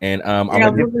 And I'm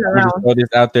gonna just throw this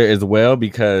out there as well,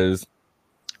 because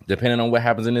depending on what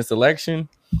happens in this election,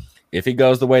 if it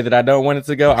goes the way that I don't want it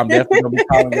to go, I'm definitely gonna be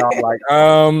calling y'all like,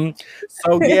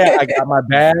 so yeah, I got my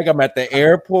bag. I'm at the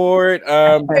airport.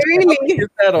 Really? Get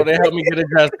settled. They help me get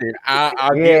adjusted.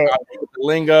 I'll get the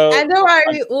lingo. And don't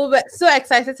worry, we're so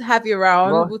excited to have you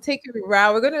around. Well, we'll take you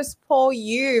around. We're gonna spoil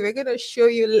you. We're gonna show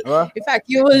you. Well, In fact,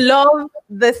 you will love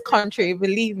this country.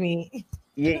 Believe me.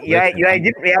 you're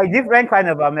a different kind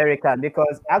of American,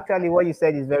 because actually what you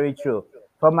said is very true.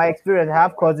 From my experience, I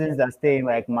have cousins that stay in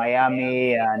like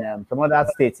Miami and some other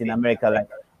states in America. Like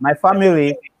my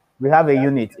family, we have a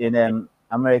unit in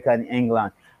America and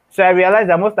England. So I realized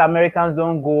that most Americans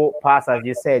don't go past, as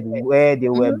you said, where they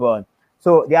were born.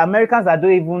 So the Americans that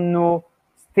don't even know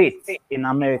states in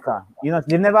America,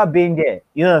 they've never been there.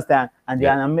 You understand? And they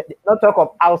are not talk of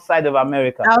outside of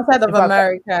America. Outside of In fact,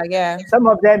 America, yeah. some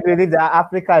of them believe that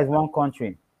Africa is one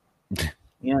country.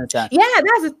 You understand? Yeah,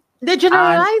 they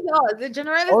generalize us. They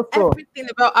generalize Also- everything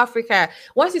about Africa.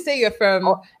 Once you say you're from,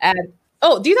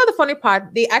 do you know the funny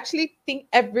part? They actually think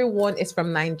everyone is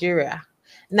from Nigeria.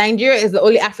 Nigeria is the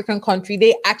only African country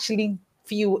they actually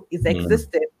feel is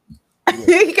existed.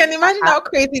 You can imagine how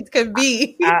crazy it can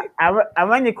be. And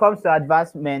when it comes to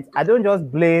advancement, I don't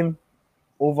just blame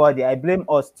over there. I blame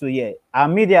us too here. Our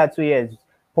media too here is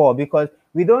poor, because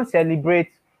we don't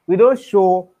celebrate, we don't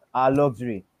show our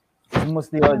luxury. It's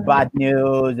mostly all bad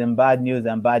news and bad news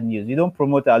and bad news. We don't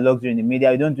promote our luxury in the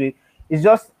media. We don't do it. It's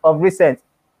just of recent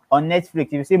on Netflix.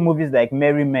 If you see movies like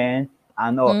Merry Men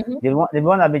and all, they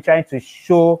want to be trying to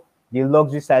show the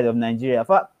luxury side of Nigeria.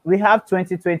 We have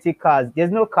 2020 cars. There's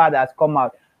no car that's come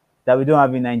out that we don't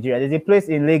have in Nigeria. There's a place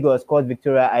in Lagos called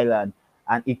Victoria Island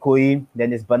and Ikoyi.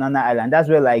 Then there's Banana Island. That's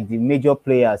where like the major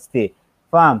players stay.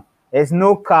 Fam, there's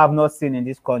no car I've not seen in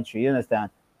this country. You understand?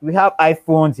 We have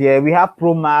iPhones here. We have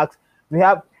Pro Max. We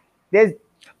have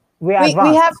we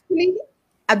have fully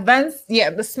advanced. Yeah,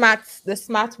 the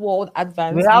smart world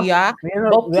advanced. We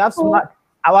have smart.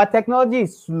 Our technology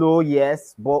is slow,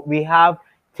 yes, but we have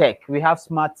tech. We have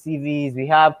smart TVs. We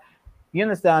have, you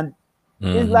understand?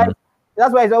 It's like,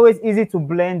 that's why it's always easy to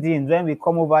blend in when we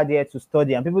come over there to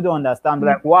study, and people don't understand.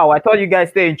 Like, wow, I thought you guys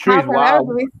stay in trees. Wow.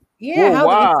 Do we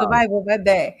survive over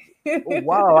there? Oh,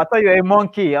 wow, I thought you were a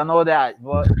monkey and all that.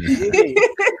 But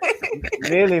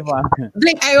really, man.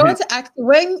 Blake, I want to ask,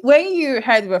 when you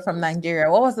heard we're from Nigeria,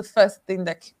 what was the first thing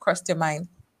that crossed your mind?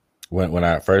 When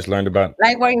I first learned about,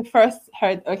 like when you first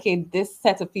heard, okay, this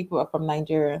set of people are from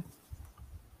Nigeria.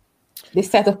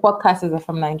 This set of podcasters are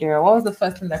from Nigeria. What was the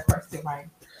first thing that crossed your mind?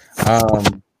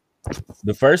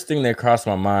 The first thing that crossed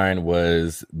my mind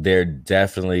was they're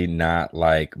definitely not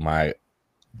like my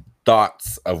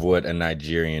thoughts of what a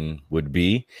Nigerian would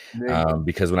be.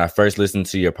 Because when I first listened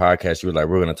to your podcast, you were like,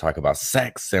 we're going to talk about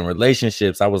sex and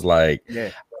relationships. I was like,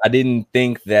 I didn't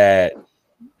think that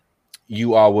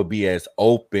you all would be as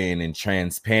open and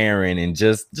transparent and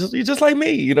just like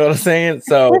me, you know what I'm saying?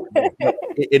 So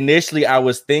initially I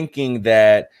was thinking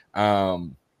that,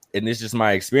 and it's just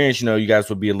my experience, you guys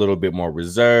would be a little bit more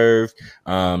reserved,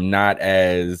 not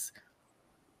as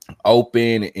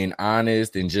open and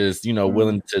honest and just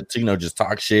willing to just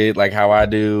talk shit like how I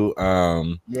do.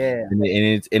 And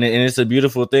it's a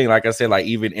beautiful thing. Like I said, like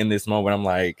even in this moment, I'm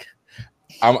like,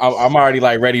 I'm already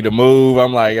like ready to move.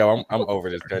 I'm like, yo, I'm over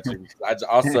this country. I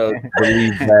also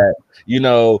believe that,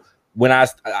 when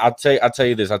I'll tell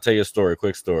you this, I'll tell you a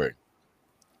quick story.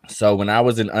 So when I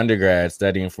was in undergrad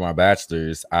studying for my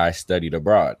bachelor's, I studied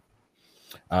abroad.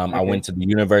 I went to the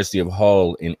University of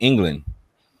Hull in England.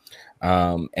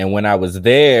 And when I was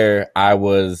there, I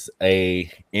was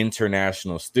a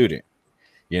international student,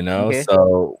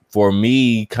 So for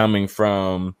me, coming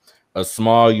from a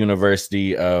small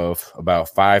university of about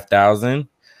 5,000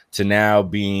 to now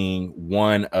being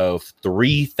one of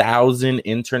 3,000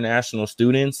 international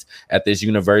students at this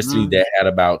university that had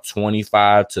about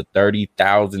 25 to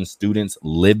 30,000 students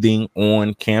living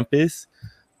on campus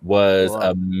was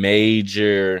a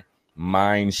major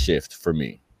mind shift for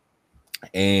me.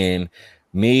 And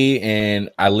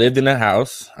I lived in a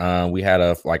house. We had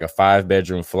a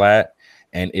 5-bedroom flat,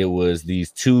 and it was these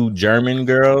 2 German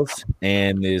girls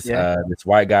and this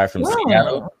white guy from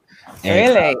Seattle.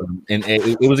 And, really? And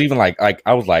it was even like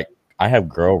I was like, I have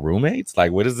girl roommates.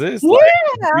 Like, what is this?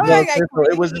 Yeah,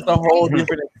 it was just a whole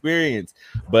different experience.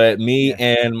 But me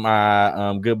and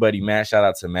my good buddy Matt, shout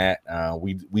out to Matt.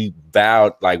 We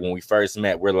vowed, like when we first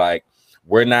met, we're like,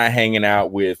 we're not hanging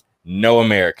out with no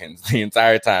Americans the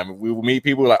entire time. We will meet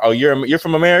people like, oh, you're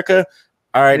from America.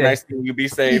 All right, nice to meet you. Be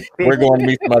safe. We're going to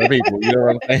meet some other people. You know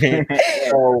what I'm saying?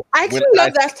 So I actually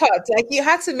love that thought. Like you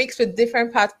had to mix with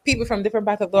people from different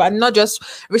parts of the world, and not just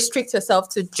restrict yourself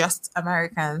to just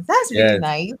Americans. That's really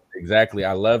nice. Exactly.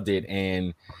 I loved it.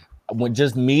 And when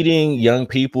just meeting young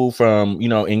people from, you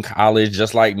know, in college,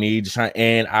 just like me,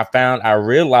 and I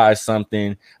realized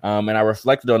something, and I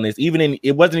reflected on this.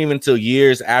 It wasn't even until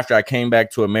years after I came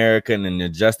back to America and then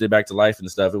adjusted back to life and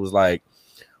stuff. It was like,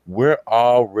 we're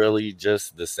all really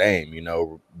just the same, you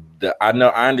know. I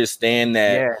understand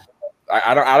that. Yeah.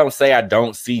 I don't say I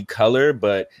don't see color,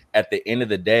 but at the end of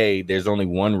the day, there's only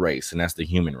one race, and that's the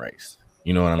human race.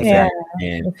 You know what I'm saying?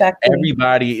 And exactly.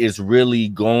 everybody is really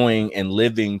going and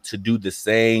living to do the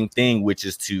same thing, which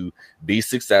is to be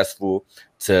successful,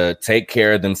 to take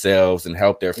care of themselves and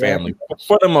help their family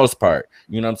for the most part.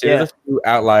 You know what I'm saying? There's a few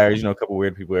outliers, you know, a couple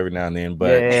weird people every now and then,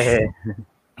 but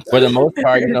for the most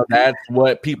part, you know, that's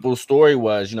what people's story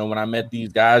was. You know, when I met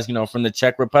these guys, you know, from the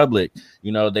Czech Republic,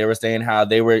 you know, they were saying how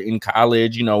they were in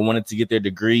college, you know, wanted to get their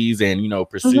degrees and, you know,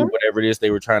 pursue whatever it is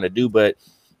they were trying to do. But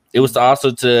it was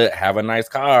also to have a nice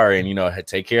car and, you know,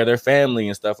 take care of their family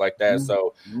and stuff like that.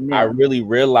 So I really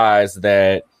realized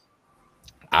that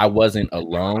I wasn't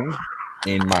alone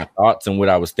in my thoughts and what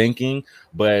I was thinking.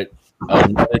 But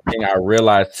another thing I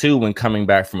realized too, when coming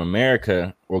back from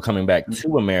America or coming back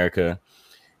to America,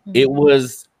 it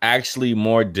was actually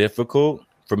more difficult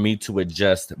for me to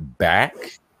adjust back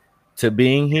to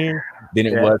being here than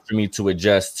it was for me to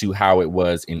adjust to how it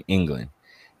was in England.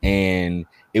 And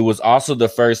it was also the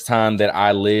first time that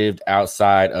I lived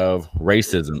outside of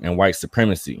racism and white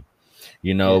supremacy.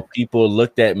 You know, people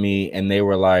looked at me and they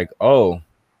were like, "Oh,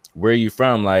 where are you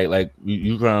from? Like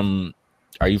you from?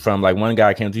 Are you from?" Like one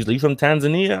guy came to me, "Are you from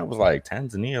Tanzania?" I was like,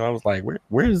 "Tanzania?" I was like,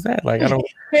 "Where is that?" Like I don't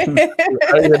even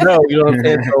know. You know what I'm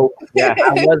saying? So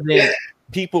I wasn't.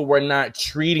 People were not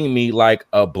treating me like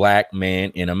a black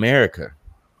man in America.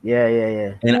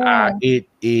 And I mean,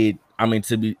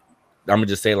 I'm gonna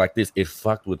just say it like this: it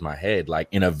fucked with my head, like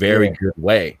in a very good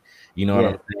way. You know what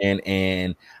I'm saying?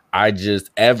 And I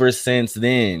just, ever since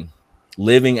then,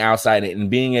 living outside it and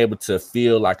being able to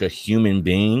feel like a human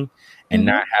being and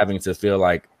not having to feel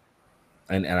like,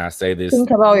 and I say this,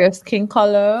 think about your skin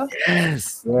color.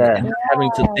 Yes. And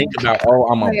having to think about, oh,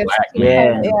 I'm a black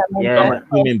man. I'm a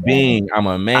human being. I'm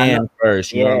a man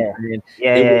first. You know what I'm saying?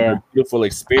 It was a beautiful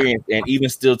experience. And even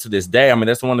still to this day, I mean,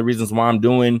 that's one of the reasons why I'm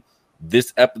doing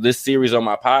this series on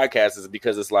my podcast, is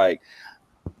because it's like,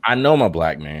 I know I'm a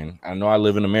black man. I know I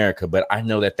live in America, but I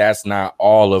know that that's not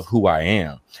all of who I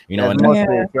am. You know, and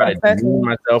that's try to demean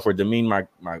myself or demean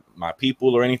my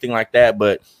people or anything like that.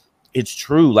 But it's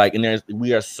true. Like, and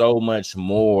we are so much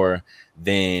more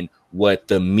than what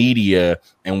the media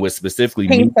and what specifically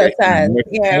media.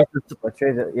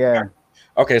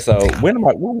 Okay, so when am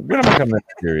I coming to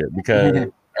Nigeria? Because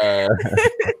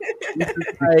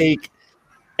like,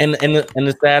 and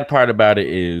the sad part about it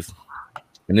is,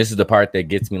 and this is the part that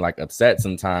gets me like upset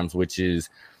sometimes, which is,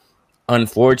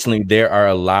 unfortunately, there are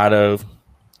a lot of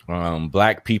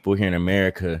black people here in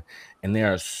America, and they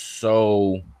are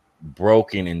so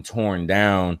broken and torn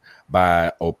down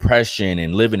by oppression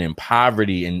and living in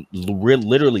poverty and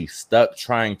literally stuck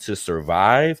trying to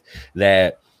survive,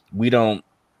 that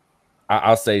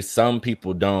I'll say some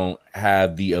people don't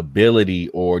have the ability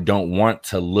or don't want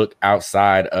to look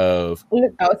outside of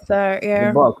the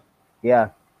box.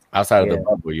 Outside of the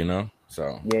bubble, you know.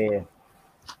 So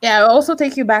I'll also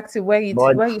take you back to where you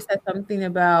said something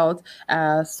about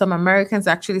some Americans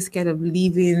actually scared of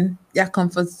leaving their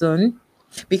comfort zone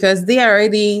because they are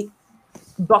already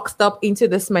boxed up into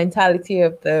this mentality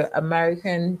of the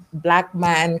American black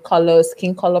man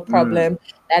skin color problem,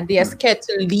 that they are scared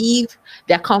to leave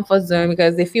their comfort zone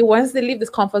because they feel once they leave this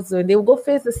comfort zone, they will go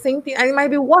face the same thing and it might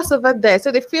be worse over there.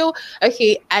 So they feel,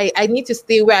 okay, I need to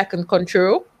stay where I can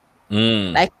control.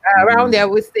 Like around there,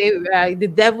 we say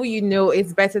the devil you know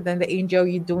is better than the angel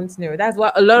you don't know. That's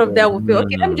what a lot of them will feel.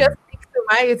 Okay, let me just stick to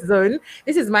my zone.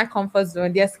 This is my comfort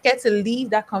zone. They're scared to leave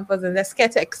that comfort zone. They're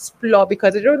scared to explore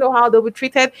because they don't know how they'll be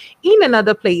treated in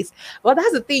another place. But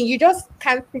that's the thing. You just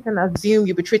can't sit and assume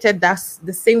you'll be treated that's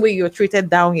the same way you're treated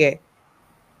down here.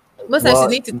 Most times you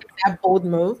need to take that bold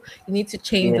move. You need to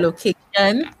change location.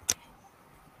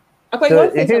 Okay, so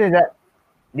the thing is that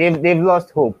they've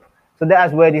lost hope. So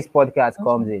that's where this podcast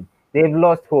comes in. They've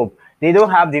lost hope. They don't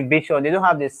have the vision. They don't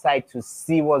have the sight to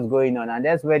see what's going on. And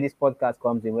that's where this podcast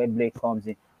comes in, where Blake comes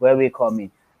in, where we come in.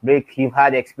 Blake, you've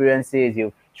had experiences,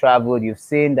 you've traveled, you've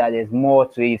seen that there's more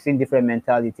to it, you've seen different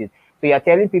mentalities. So you're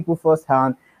telling people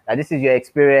firsthand that this is your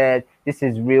experience, this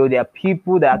is real. There are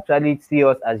people that actually see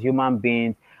us as human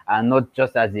beings and not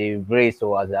just as a race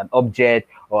or as an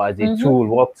object or as a tool,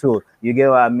 work tool. You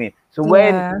get what I mean? So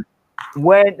when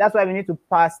that's why we need to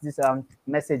pass this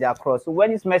message across. So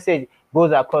when this message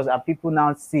goes across and people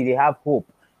now see, they have hope.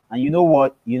 And you know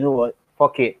what?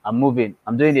 Fuck it, I'm moving.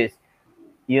 I'm doing this.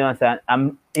 You understand?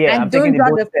 I'm And taking don't the judge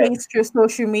both the steps. place through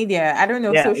social media. I don't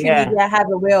know. Yeah, Social yeah. media has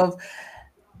a way of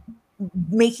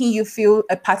making you feel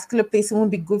a particular place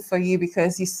won't be good for you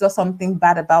because you saw something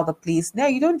bad about the place. No,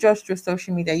 you don't judge through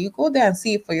social media. You go there and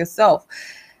see it for yourself.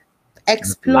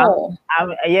 Explore.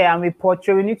 And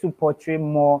we need to portray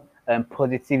more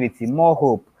positivity, more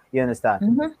hope. You understand?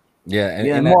 Mhm. Yeah, and,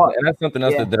 Yeah, and, that, more. and that's something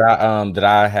else Yeah. that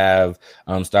I have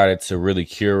started to really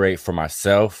curate for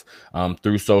myself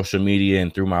through social media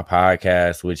and through my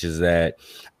podcast, which is that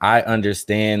I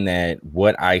understand that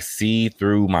what I see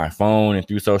through my phone and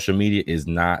through social media is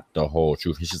not the whole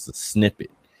truth. It's just a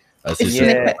snippet. It's It's just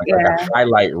Yeah. snippet, like yeah. a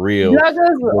highlight reel of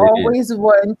Bloggers will what it is. always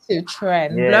want to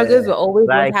trend. Bloggers Yeah. will always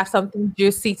want Like to have something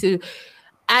juicy to.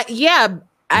 Yeah,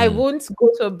 I Mm. won't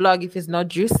go to a blog if it's not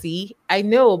juicy. I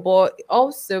know, but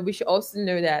also we should also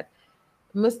know that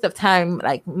most times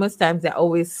they're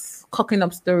always cooking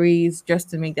up stories just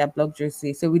to make their blog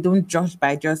juicy. So we don't judge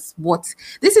by just what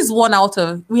this is one out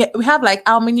of we have like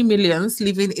how many millions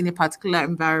living in a particular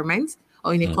environment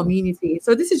or in a Mm. community.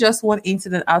 So this is just one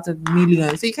incident out of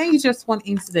millions. So you can't use just one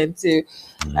incident to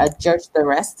judge the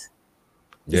rest.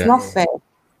 It's Yeah. not fair.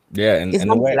 Yeah, and, It's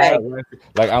and the not way fair.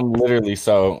 like I'm literally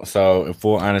so in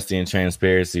full honesty and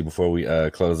transparency before we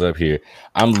close up here,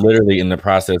 I'm literally in the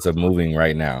process of moving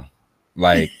right now.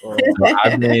 Like so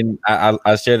I've been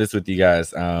I share this with you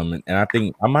guys. And I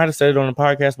think I might have said it on the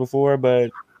podcast before,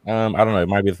 but I don't know, it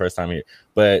might be the first time here.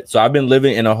 But so I've been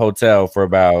living in a hotel for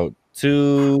about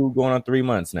 2 going on 3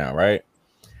 months now, right?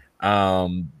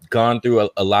 Gone through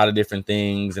a lot of different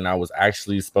things, and I was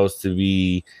actually supposed to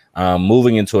be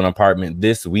moving into an apartment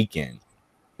this weekend.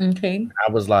 Okay.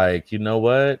 I was like, you know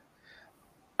what?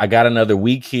 I got another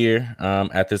week here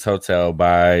at this hotel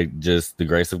by just the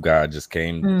grace of God. Just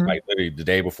came like literally the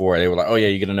day before. They were like, oh yeah,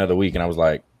 you get another week. And I was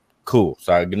like, cool.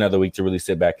 So I get another week to really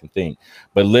sit back and think.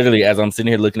 But literally, as I'm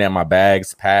sitting here looking at my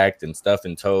bags packed and stuff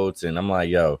in totes, and I'm like,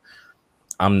 yo,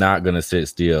 I'm not gonna sit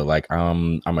still. Like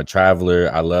I'm a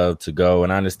traveler. I love to go,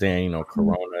 and I understand, you know,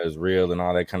 Corona is real and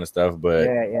all that kind of stuff. But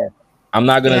yeah. I'm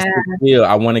not gonna Yeah. sit still.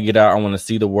 I want to get out. I want to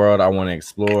see the world. I want to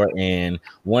explore. And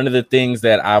one of the things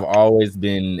that I've always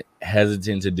been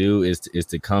hesitant to do is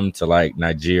to come to like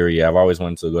Nigeria. I've always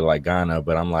wanted to go to like Ghana,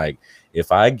 but I'm like,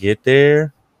 if I get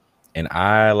there and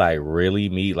I like really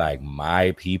meet like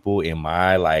my people in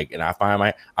my like, and I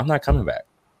find I'm not coming back.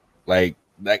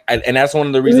 And that's one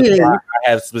of the reasons Really? why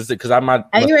I have specific because I'm not.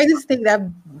 Are you ready to take that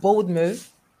bold move?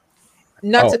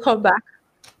 Not to come back?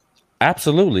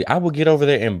 Absolutely, I will get over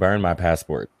there and burn my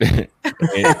passport. I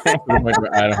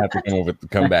don't have to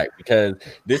come back because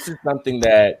this is something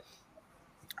that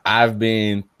I've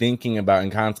been thinking about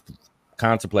and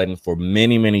contemplating for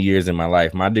many, many years in my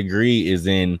life. My degree is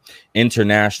in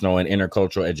international and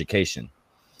intercultural education.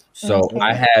 So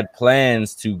I had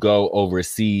plans to go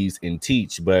overseas and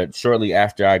teach, but shortly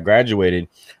after I graduated,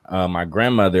 my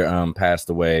grandmother passed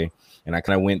away, and I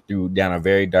kind of went down a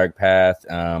very dark path.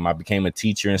 I became a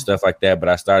teacher and stuff like that, but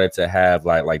I started to have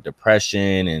like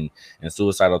depression and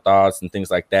suicidal thoughts and things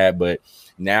like that. But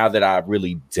now that I've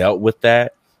really dealt with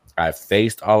that, I've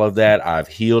faced all of that. I've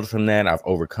healed from that. I've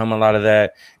overcome a lot of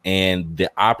that. And the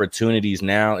opportunities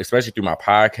now, especially through my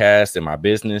podcast and my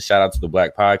business, shout out to the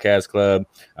Black Podcast Club.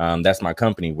 That's my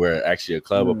company. We're actually a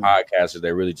club of podcasters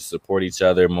that really just support each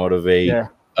other, motivate,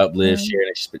 uplift, share,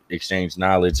 and exchange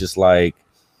knowledge. Just like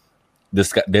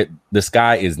the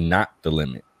sky is not the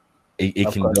limit.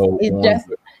 It can go on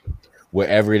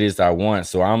wherever it is I want.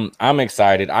 So I'm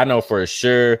excited. I know for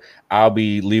sure I'll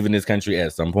be leaving this country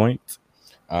at some point.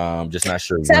 Just not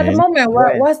sure. So at the moment,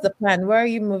 what's the plan? Where are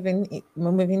you moving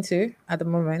to at the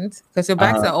moment? Because your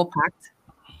bags are all packed.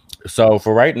 So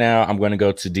for right now, I'm going to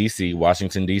go to DC,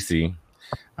 Washington DC.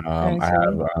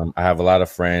 I have a lot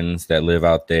of friends that live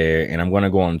out there, and I'm going to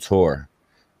go on tour,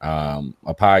 a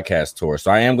podcast tour. So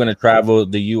I am going to travel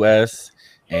the U.S.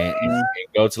 and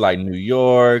go to like New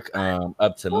York,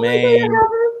 up to Maine,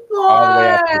 all the way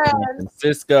up to San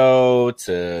Francisco,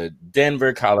 to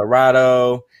Denver,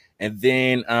 Colorado. And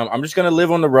then I'm just gonna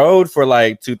live on the road for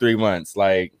like 2-3 months.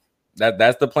 Like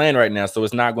that's the plan right now. So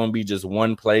it's not gonna be just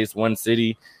one place, one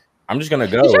city. I'm just gonna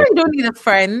go. You sure you don't need a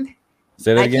friend?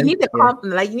 Say that again? You need a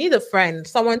company, like you need a friend,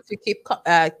 someone to keep.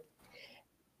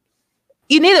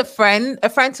 You need a friend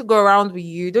to go around with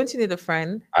you. Don't you need a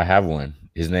friend? I have one.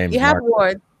 His name. You have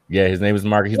one. Yeah, his name is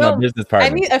Mark. He's my business partner.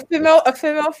 I need a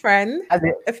female friend.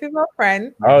 A female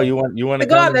friend. Oh, you want to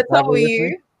go on the top with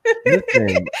you? Listen,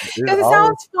 because it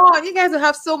sounds fun. You guys will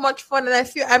have so much fun,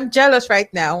 and I'm jealous right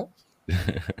now.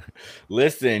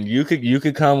 Listen, you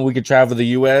could come. We could travel the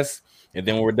U.S. and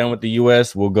then when we're done with the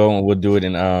U.S., we'll go and we'll do it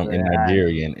in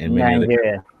Nigeria and many other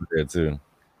countries there too.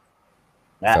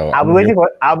 So I'll be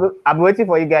waiting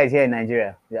for you guys here in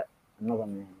Nigeria. Yeah, I'm not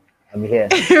gonna. I'll be here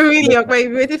Really, you're quite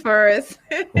waiting for us.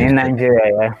 in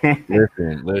Nigeria. Yeah.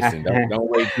 listen, don't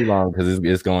wait too long because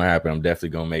it's gonna happen. I'm definitely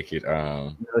gonna make it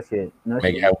No shit.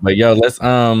 make it happen. But yo, let's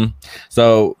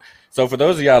so for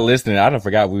those of y'all listening, I don't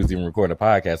forgot we was even recording a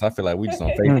podcast. I feel like we just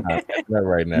on FaceTime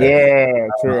right now. Yeah,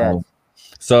 true.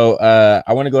 So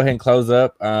I want to go ahead and close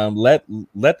up. Let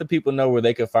the people know where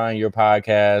they can find your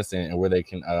podcast and where they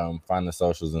can find the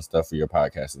socials and stuff for your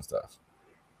podcast and stuff.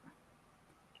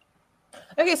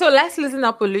 Okay, so let's listen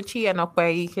up with Lucci and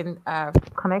Okwe. You can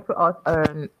connect with us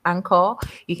on Anchor.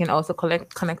 You can also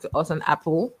connect with us on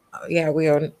Apple.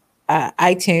 We're on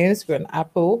iTunes. We're on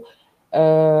Apple.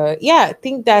 I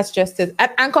think that's just it.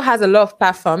 Anchor has a lot of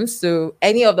platforms, so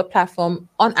any of the platform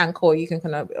on Anchor, you can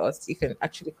connect with us. You can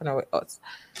actually connect with us.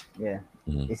 Yeah.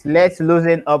 It's Let's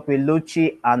Loosen Up with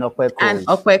Lucci and Okwe Cole. And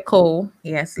Okwe Cole.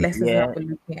 Yes, Let's Loosen Up with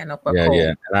Lucci and Okwe Cole.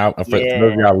 Yeah. And for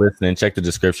those of y'all listening, check the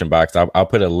description box. I'll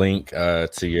put a link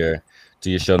to your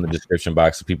show in the description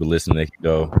box so people listening, they can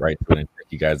go right to it and check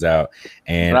you guys out.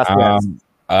 And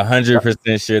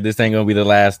 100% sure this ain't gonna be the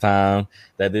last time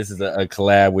that this is a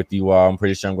collab with you all. I'm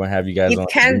pretty sure I'm gonna have you guys on. It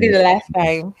can be the last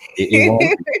time.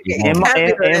 It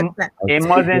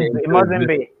mustn't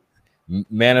be.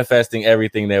 Manifesting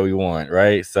everything that we want,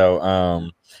 right?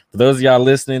 So for those of y'all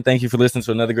listening, thank you for listening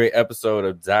to another great episode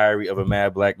of Diary of a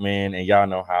Mad Black Man, and y'all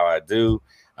know how I do.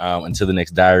 Until the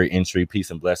next diary entry,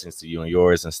 peace and blessings to you and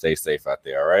yours, and stay safe out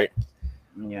there. All right.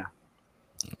 Yeah.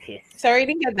 Sorry, I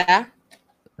didn't get that.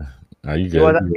 Are you good?